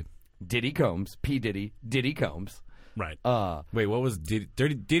Diddy, right? Diddy Combs, P. Diddy, Diddy Combs. Right. Wait, what was Diddy?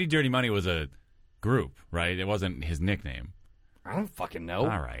 Dirty Money was a group, right? It wasn't his nickname. I don't fucking know. All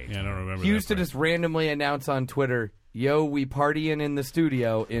right. Yeah, I don't remember. He used to that part. just randomly announce on Twitter, "Yo, we partying in the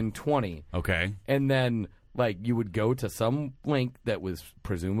studio in 20." Okay. And then, like, you would go to some link that was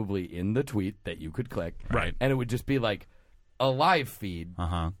presumably in the tweet that you could click. Right. And it would just be, like, a live feed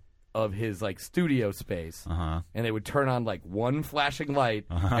Uh-huh. of his, like, studio space. Uh-huh. And they would turn on, like, one flashing light,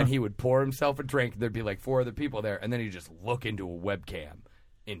 and he would pour himself a drink. There'd be, like, 4 other people there. And then he'd just look into a webcam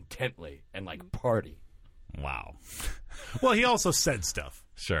intently and, like, party. Wow. Well, he also said stuff.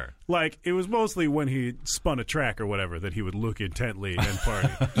 Sure. Like, it was mostly when he spun a track or whatever that he would look intently and party.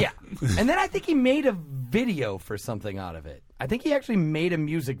 Yeah. And then I think he made a video for something out of it. I think he actually made a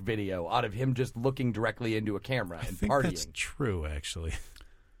music video out of him just looking directly into a camera and I think partying. that's true, actually.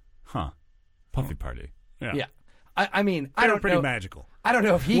 Huh. Puffy Party. Yeah. I mean, I They were don't pretty know. magical. I don't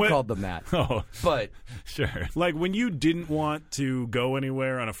know if he When- called them that, Oh, but sure. Like, when you didn't want to go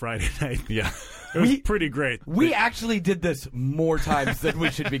anywhere on a Friday night, Yeah. it was pretty great. we actually did this more times than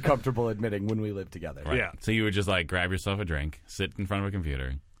we should be comfortable admitting when we lived together. Right. Yeah. So you would just like grab yourself a drink, sit in front of a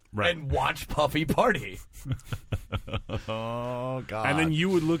computer. Right. And watch Puffy party. Oh God. And then you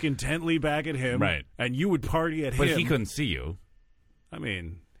would look intently back at him. Right. And you would party at but him. he couldn't see you. I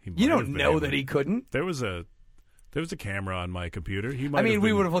mean, he You might have don't been know able that to- he couldn't. There was a camera on my computer. He might I mean, have we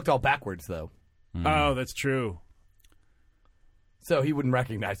been- would have looked all backwards, though. Oh, that's true. So he wouldn't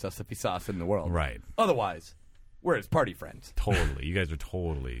recognize us if he saw us in the world. Right. Otherwise, we're his party friends. Totally. You guys are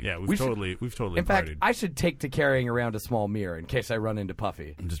totally. Yeah, We we've should- totally In fact, partied. I should take to carrying around a small mirror in case I run into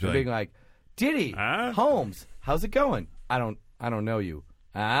Puffy. Just be And being like, Diddy, Huh? Holmes, how's it going? I don't know you.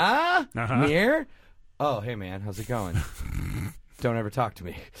 Ah? Uh-huh. Mirror? Oh, hey man, how's it going? Don't ever talk to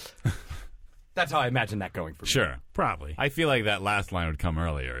me. That's how I imagine that going for me. Sure. Probably. I feel like that last line would come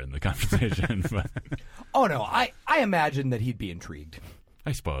earlier in the conversation, but Oh no, I imagine that he'd be intrigued.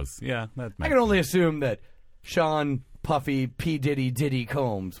 I suppose. Yeah. That I can only assume that Sean, Puffy, P. Diddy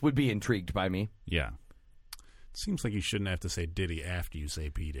Combs would be intrigued by me. Yeah. Seems like you shouldn't have to say Diddy after you say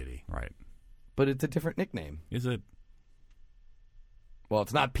P. Diddy. Right. But it's a different nickname. Is it? Well,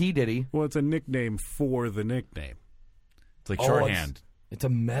 it's not P. Diddy. Well, it's a nickname for the nickname. It's like Oh, shorthand. It's a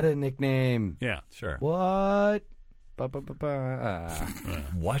meta nickname. Yeah. Sure. What? Ba-ba-ba-ba.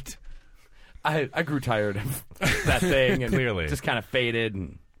 What? I grew tired of that thing and Clearly. just kind of faded.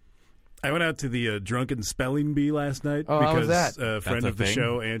 And I went out to the Drunken Spelling Bee last night Oh, how was because that? a friend That's a of the thing?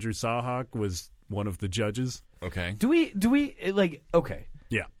 show, Andrew Sawhawk, was one of the judges. Okay. do we like? Okay.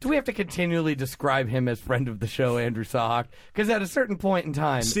 Yeah. Do we have to continually describe him as friend of the show, Andrew Sawhawk? Because at a certain point in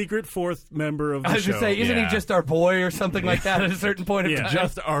time, Secret fourth member of the I was show. just say, isn't Yeah. he just our boy or something like that? At a certain point of Yeah. time,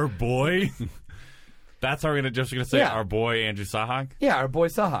 Just our boy? That's how we're just gonna say Yeah. our boy Andrew Sahak? yeah, our boy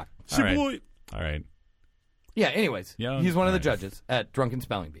Sawhawk. It's All your right. boy. All right. Yeah. Anyways, Yeah, he's one of the alright. judges at Drunken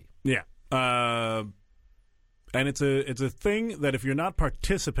Spelling Bee. Yeah. And it's a thing that if you're not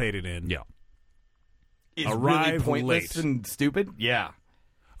participating in, Yeah. Is Arrive really pointless late. and stupid. Yeah.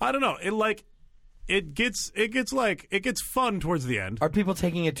 I don't know. It gets fun towards the end. Are people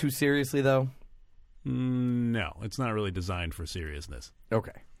taking it too seriously though? No, it's not really designed for seriousness.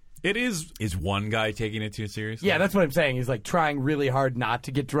 Okay. It is. Is one guy taking it too seriously? Yeah, that's what I'm saying. He's like trying really hard not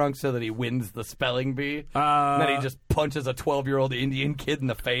to get drunk so that he wins the spelling bee. And then he just punches a 12-year-old Indian kid in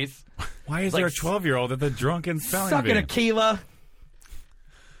the face. Why is Like, there a 12-year-old at the drunken spelling Sucking bee? a Keela.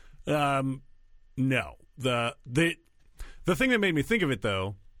 No. The thing that made me think of it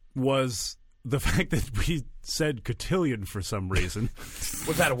though was the fact that we said cotillion for some reason.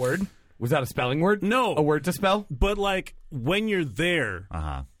 Was that a word? Was that a spelling word? No. A word to spell? But like when you're there,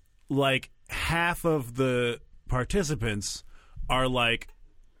 Uh-huh. like half of the participants are like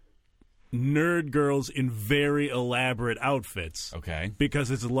nerd girls in very elaborate outfits. Okay.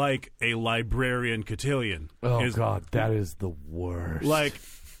 Because it's like a librarian cotillion. Oh, Is- God. That is the worst. Like,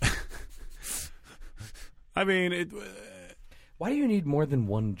 I mean, why do you need more than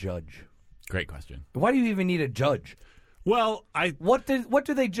one judge? Great question. Why do you even need a judge? well, What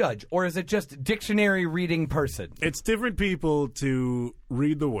do they judge? Or is it just dictionary reading person? it's different people to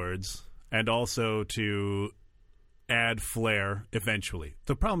read the words and also to add flair eventually.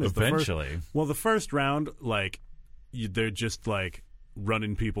 The problem is Eventually? the first round, like, they're just like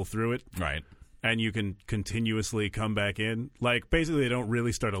running people through it. Right. And you can continuously come back in. Like, basically, they don't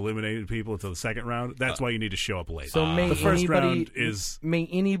really start eliminating people until the second round. That's why you need to show up late. So may the first anybody round is may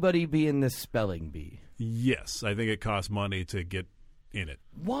anybody be in this spelling bee? yes. I think it costs money to get in it.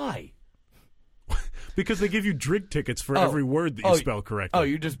 Why? Because they give you drink tickets for every word that you spell correctly. Oh,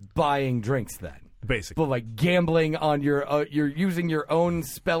 you're just buying drinks then. Basically. But like gambling on your, you're using your own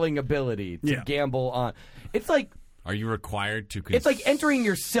spelling ability to Yeah. gamble on. It's like Are you required to? it's like entering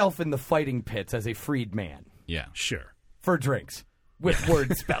yourself in the fighting pits as a freed man Yeah. Sure. for drinks with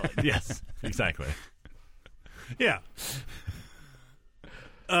word spelling. Yes. Exactly. Yeah.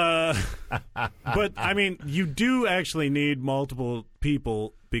 But I mean, you do actually need multiple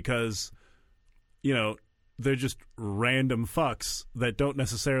people because, you know, they're just random fucks that don't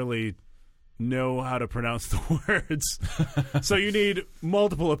necessarily know how to pronounce the words. So you need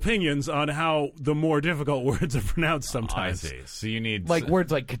multiple opinions on how the more difficult words are pronounced I sometimes. see. So you need Like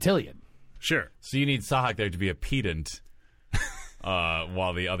words like cotillion. Sure. So you need Sahak there to be a pedant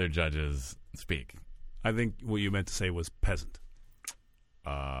while the other judges speak. I think what you meant to say was peasant.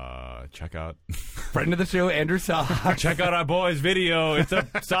 Check out Friend of the show, Andrew Sahak. check out our boys' video. It's a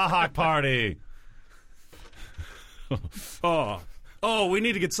Sahak party. Oh, we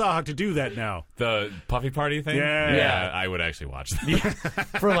need to get Sahak to do that now. The puffy party thing? Yeah. Yeah. I would actually watch that.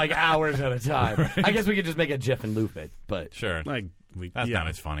 for like hours at a time. I guess we could just make a GIF and loop it, but Sure. That's That's not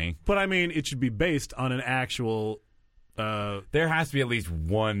as funny. But I mean, it should be based on an actual. There has to be at least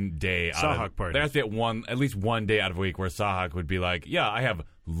one day out Sahak of, party. There has to be at least one day out of a week where Sahak would be like, yeah, I have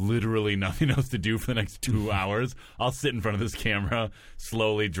literally nothing else to do for the next 2 hours. I'll sit in front of this camera,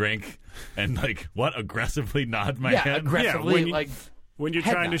 slowly drink, and like aggressively nod my yeah, head. aggressively when you- like When you're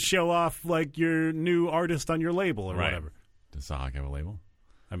Head trying to nod. show off like your new artist on your label or Right. whatever. Does Sahak have a label?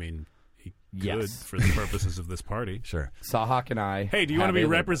 I mean, he could Yes. for the purposes of this party. Sure. Sahak and I. Hey, do you want to have be a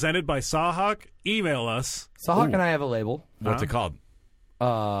label. represented by Sahak? Email us. Sahak and I have a label. What's it called?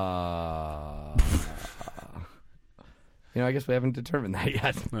 I guess we haven't determined that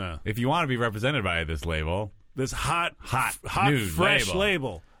yet. If you want to be represented by this label, This hot, news fresh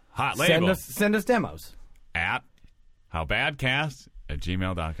label. hot label Send us demos. at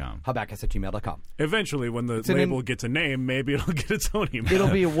howbadcast@gmail.com. Howbackcast@gmail.com. Eventually, when the an label gets a name, maybe it'll get its own email. It'll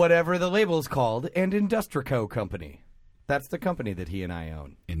be whatever the label's called, and Industrico Company. That's the company that he and I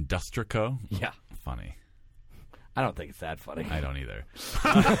own. Industrico? Yeah. Funny. I don't think it's that funny. I don't either.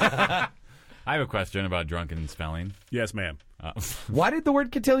 I have a question about drunken spelling. Yes, ma'am. Why did the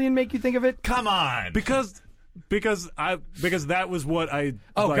word cotillion make you think of it? Come on! Because that was what I.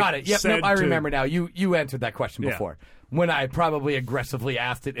 Oh, like, got it. Yep, said nope, I to- remember now. You answered that question Yeah. before. When I probably aggressively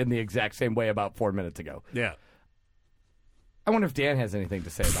asked it in the exact same way about 4 minutes ago. Yeah. I wonder if Dan has anything to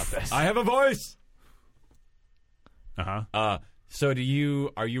say about this. I have a voice! So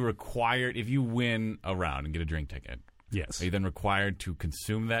are you required, if you win a round and get a drink ticket, Yes. are you then required to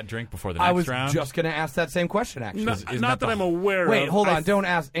consume that drink before the next I was round? just going to ask that same question, actually. Not that I'm aware of. Wait, hold I on. Don't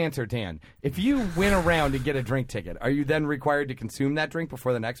answer, Dan. If you win a round and get a drink ticket, are you then required to consume that drink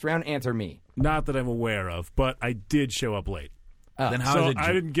before the next round? Answer me. Not that I'm aware of, but I did show up late. Then how So is it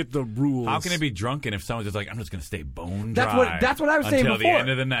I didn't get the rules. How can it be drunken if someone's just like, I'm just going to stay bone That's dry what I was saying until before. the end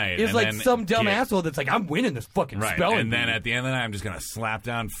of the night? It's and like then some dumb get- asshole that's like, I'm winning this fucking Right, spelling and then bee. at the end of the night, I'm just going to slap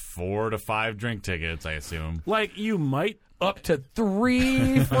down 4 to 5 drink tickets, I assume. Like, you might. Up to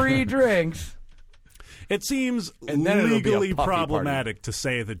 3 free drinks. It seems And then it'll be a legally puffy problematic to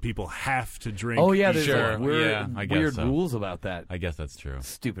say that people have to drink. Oh, yeah, there's Sure, like weird, yeah, I guess weird so. rules about that. I guess that's true.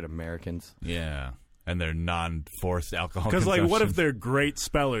 Stupid Americans. Yeah. And they're non-forced alcohol Because, like, what if consumption. they're great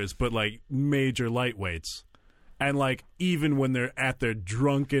spellers, but, like, major lightweights? And, like, even when they're at their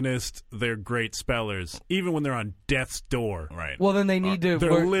drunkenest, they're great spellers. Even when they're on death's door. Right. Well, then they need to.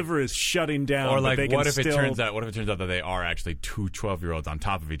 Their learn- liver is shutting down. Or but like, they can what if it still- turns out that they are actually 2 12-year-olds on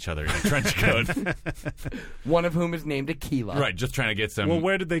top of each other in a trench coat? one of whom is named Aquila. Right, just trying to get some. Well,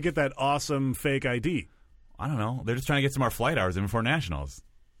 where did they get that awesome fake ID? I don't know. They're just trying to get some more flight hours in before nationals.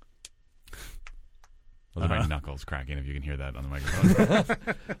 Those are my knuckles cracking. If you can hear that on the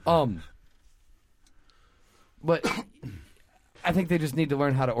microphone. But I think they just need to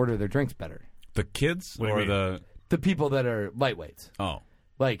learn how to order their drinks better. The kids What do you or mean? the The people that are lightweights. oh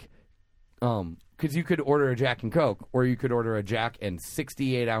Like, because you could order a Jack and Coke, or you could order a Jack and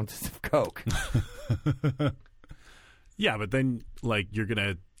 68 ounces of Coke. Yeah, but then, like, your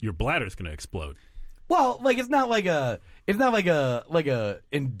bladder's gonna explode. Well, like it's not like a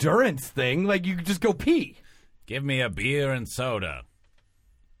endurance thing. Like you could just go pee. give me a beer and soda,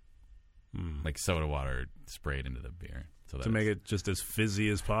 like soda water sprayed into the beer so that To make it just as fizzy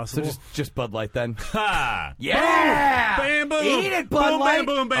as possible. So just Bud Light then. Ha! Yeah, Bam, boom! Eat it, Bud boom, Light. Bam,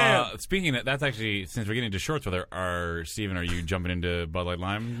 boom, bam! Speaking of that's actually since we're getting into shorts weather, Steven, are you jumping into Bud Light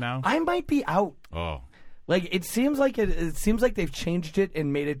Lime now? I might be out. Oh, Like it seems like they've changed it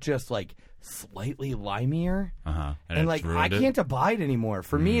and made it just like slightly limier. And like, I can't abide anymore.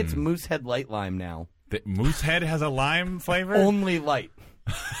 For me, it's Moosehead Light Lime now. The Moosehead has a lime flavor? Only light.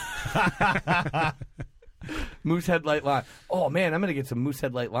 Moosehead Light Lime. Oh, man, I'm going to get some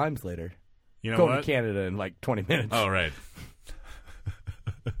Moosehead Light Limes later. You know Going what? to Canada in like 20 minutes. Oh, right.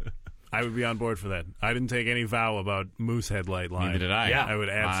 I would be on board for that. I didn't take any vow about Moosehead Light Lime. Neither did I. Yeah. I would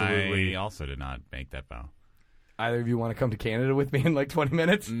absolutely. I also did not make that vow. Either of you want to come to Canada with me in like 20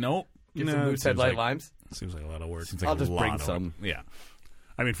 minutes? Nope. Get some No, it Moosehead seems Light like- Limes? Seems like a lot of work. Seems like I'll a just lot bring of some. work. Yeah.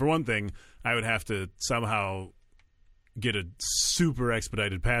 I mean, for one thing, I would have to somehow get a super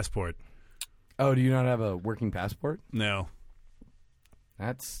expedited passport. Oh, do you not have a working passport? No.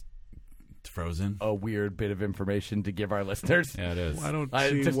 That's It's frozen. a weird bit of information to give our listeners. Yeah, it is. I don't It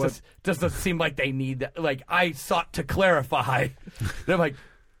see just what. doesn't seem like they need that. Like, I sought to clarify. They're like,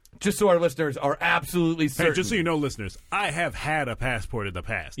 just so our listeners are absolutely certain. Hey, just so you know, listeners, I have had a passport in the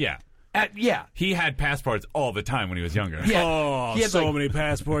past. Yeah. Yeah. He had passports all the time when he was younger. Yeah. Oh, He had, so like- many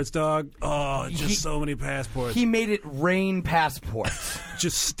passports, dog. Oh, just so many passports. He made it rain passports.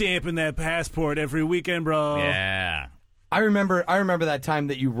 Just stamping that passport every weekend, bro. Yeah. I remember that time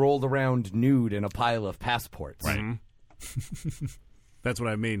that you rolled around nude in a pile of passports. Right. That's what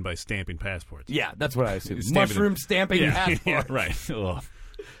I mean by stamping passports. Yeah, that's what I assumed. Stamping Mushroom stamping Yeah. passport. Yeah, right. Ugh.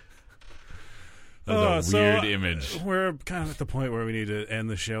 That's a so weird image. We're kind of at the point where we need to end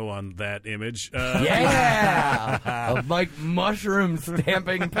the show on that image. Yeah, of like mushroom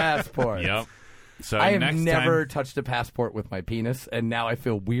stamping passports. Yep. So I have next never time, touched a passport with my penis, and now I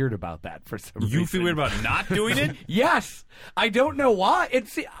feel weird about that for some reason. you feel weird about not doing it? Yes, I don't know why.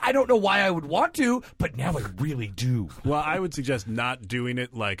 I don't know why I would want to, but now I really do. Well, I would suggest not doing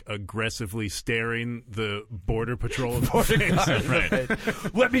it like aggressively staring the border patrol in the face.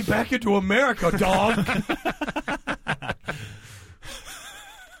 Right. Let me back into America, dog.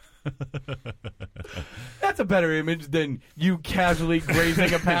 That's a better image than you casually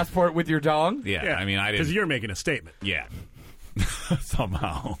grazing a passport with your dong. Yeah, I mean, I because didn't. you're making a statement. Yeah.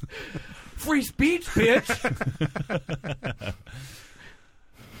 Somehow. Free speech, bitch.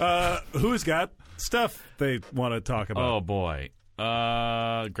 Who's got stuff they want to talk about? Oh, boy.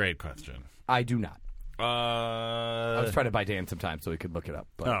 Great question. I do not. I was trying to buy Dan some time so he could look it up.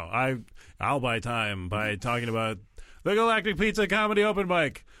 But I'll buy time by talking about the Galactic Pizza Comedy Open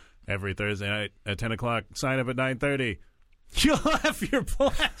Mic every Thursday night at 10 o'clock. Sign up at 9:30. You'll have your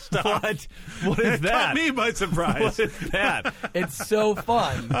blast off. What is It caught that? me by surprise. What is that? it's so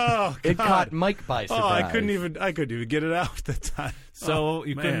fun. Oh, It God. caught Mike by Oh, surprise. I couldn't even get it out at the time. So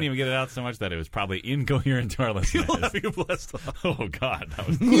you couldn't man. even get it out so much that it was probably incoherent to our listeners. You'll have your blast off. Oh, God. That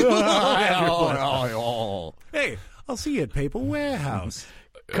was Hey, I'll see you at Papal Warehouse.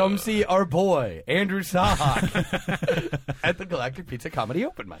 Come see our boy, Andrew Sahak, at the Galactic Pizza Comedy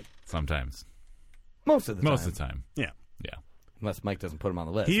Open Mic. sometimes. Most of the time. Most of the time. Yeah. Yeah. Unless Mike doesn't put him on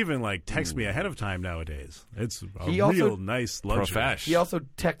the list. He even texts me ahead of time nowadays. It's a He real also- nice luxury. Profesh. He also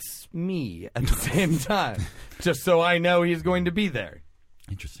texts me at the same time, just so I know he's going to be there.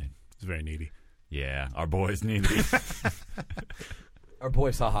 Interesting. It's very needy. Yeah, our boys need these. Our boy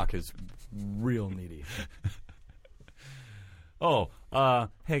Sahak is real needy.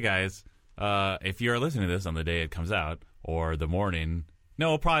 Hey guys, if you're listening to this on the day it comes out, or the morning,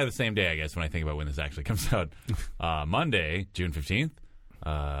 no, probably the same day, I guess, when I think about when this actually comes out, Monday, June 15th,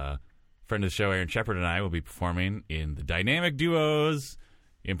 friend of the show, Aaron Shepard, and I will be performing in the Dynamic Duos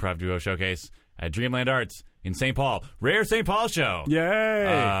Improv Duo Showcase at Dreamland Arts in St. Paul. Rare St. Paul show.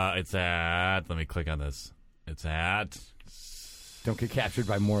 Yay! It's at, let me click on this. It's at, Don't get captured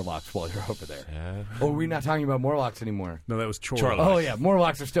by Morlocks while you're over there. Oh, we're not talking about Morlocks anymore. No, that was Chorlocks. Chorlocks. Oh, yeah,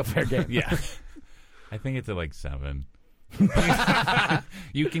 Morlocks are still fair game. yeah. I think it's at like 7.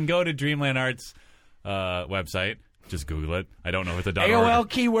 You can go to Dreamland Arts website. Just Google it. I don't know if it's a AOL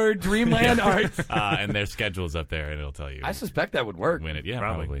keyword Dreamland Arts. and their schedule's up there, and it'll tell you. I suspect that would work. Win it. Yeah,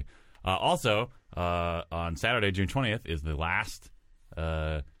 Probably. probably. Also, on Saturday, June 20th, is the last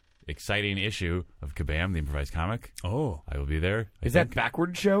exciting issue of Kabam, the improvised comic. Oh. I will be there. I Is that think.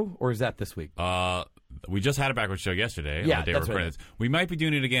 backward show, or is that this week? We just had a backwards show yesterday. Yeah, on the day that's we're what I recording this. We might be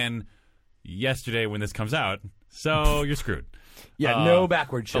doing it again yesterday when this comes out, so you're screwed. Yeah, no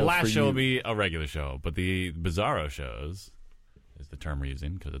backward shows The last for show you. will be a regular show, but the Bizarro shows, is the term we're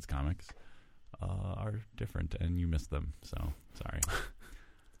using because it's comics, are different, and you missed them, so sorry.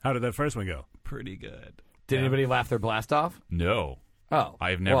 How did that first one go? Pretty good. Did anybody laugh their blast off? No. Oh.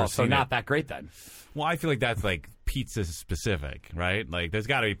 I've never well, so seen not it. that great then. Well, I feel like that's like pizza specific, right? Like there's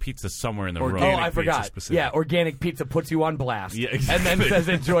got to be pizza somewhere in the room. Oh, Organic I pizza forgot. specific. Yeah, organic pizza puts you on blast. Yeah, And then exactly. says,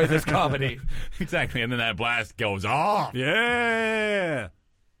 enjoy this comedy. Exactly, and then that blast goes off. Yeah.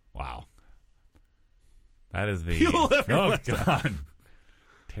 Wow. That is the You'll never oh let god,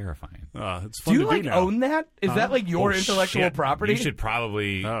 terrifying. It's Do fun you to like do now. own that? Is that like your Oh, intellectual shit. property? You should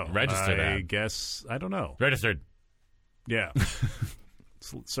probably register I that. guess I don't know. Registered. Yeah.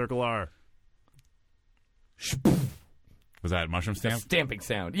 Circle R. Was that mushroom stamp? Stamping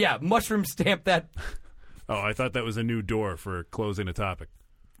sound. Yeah, mushroom stamp that. Oh, I thought that was a new door for closing a topic.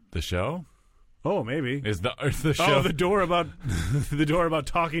 The show Oh, maybe. is the show. Oh, the door about the door about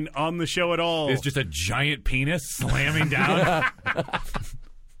talking on the show at all. is just a giant penis slamming down.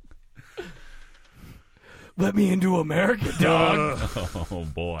 Let me into America, dog. Oh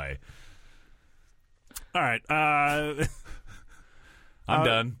boy, All right. I'm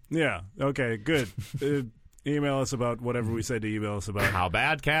done. Yeah. Okay. Good. Email us about whatever we said to email us about.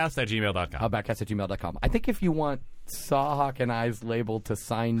 Howbadcast@gmail.com. Howbadcast@gmail.com. I think if you want Sawhawk and I's label to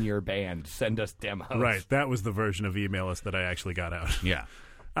sign your band, send us demos. Right. That was the version of email us that I actually got out. Yeah.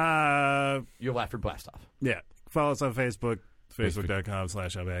 You'll laugh or blast off. Yeah. Follow us on Facebook,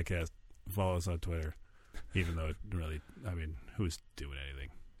 facebook.com/howbadcast. Follow us on Twitter, even though it really, I mean, who's doing anything?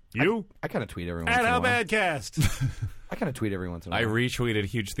 You? I kind of tweet every once At in a while. howbadcast. I kind of tweet every once in a I while. retweeted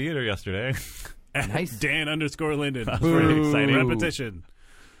Huge Theater yesterday. Nice. Dan_Linden. Pretty exciting. Repetition.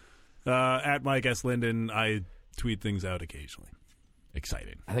 At Mike S. Linden. I tweet things out occasionally.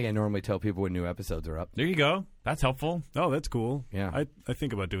 Exciting. I think I normally tell people when new episodes are up. There you go. That's helpful. Oh, that's cool. Yeah. I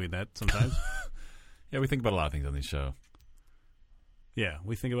think about doing that sometimes. Yeah, we think about a lot of things on this show. Yeah,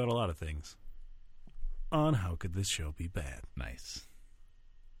 we think about a lot of things. On how could this show be bad? Nice.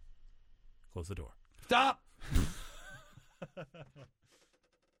 Close the door. Stop!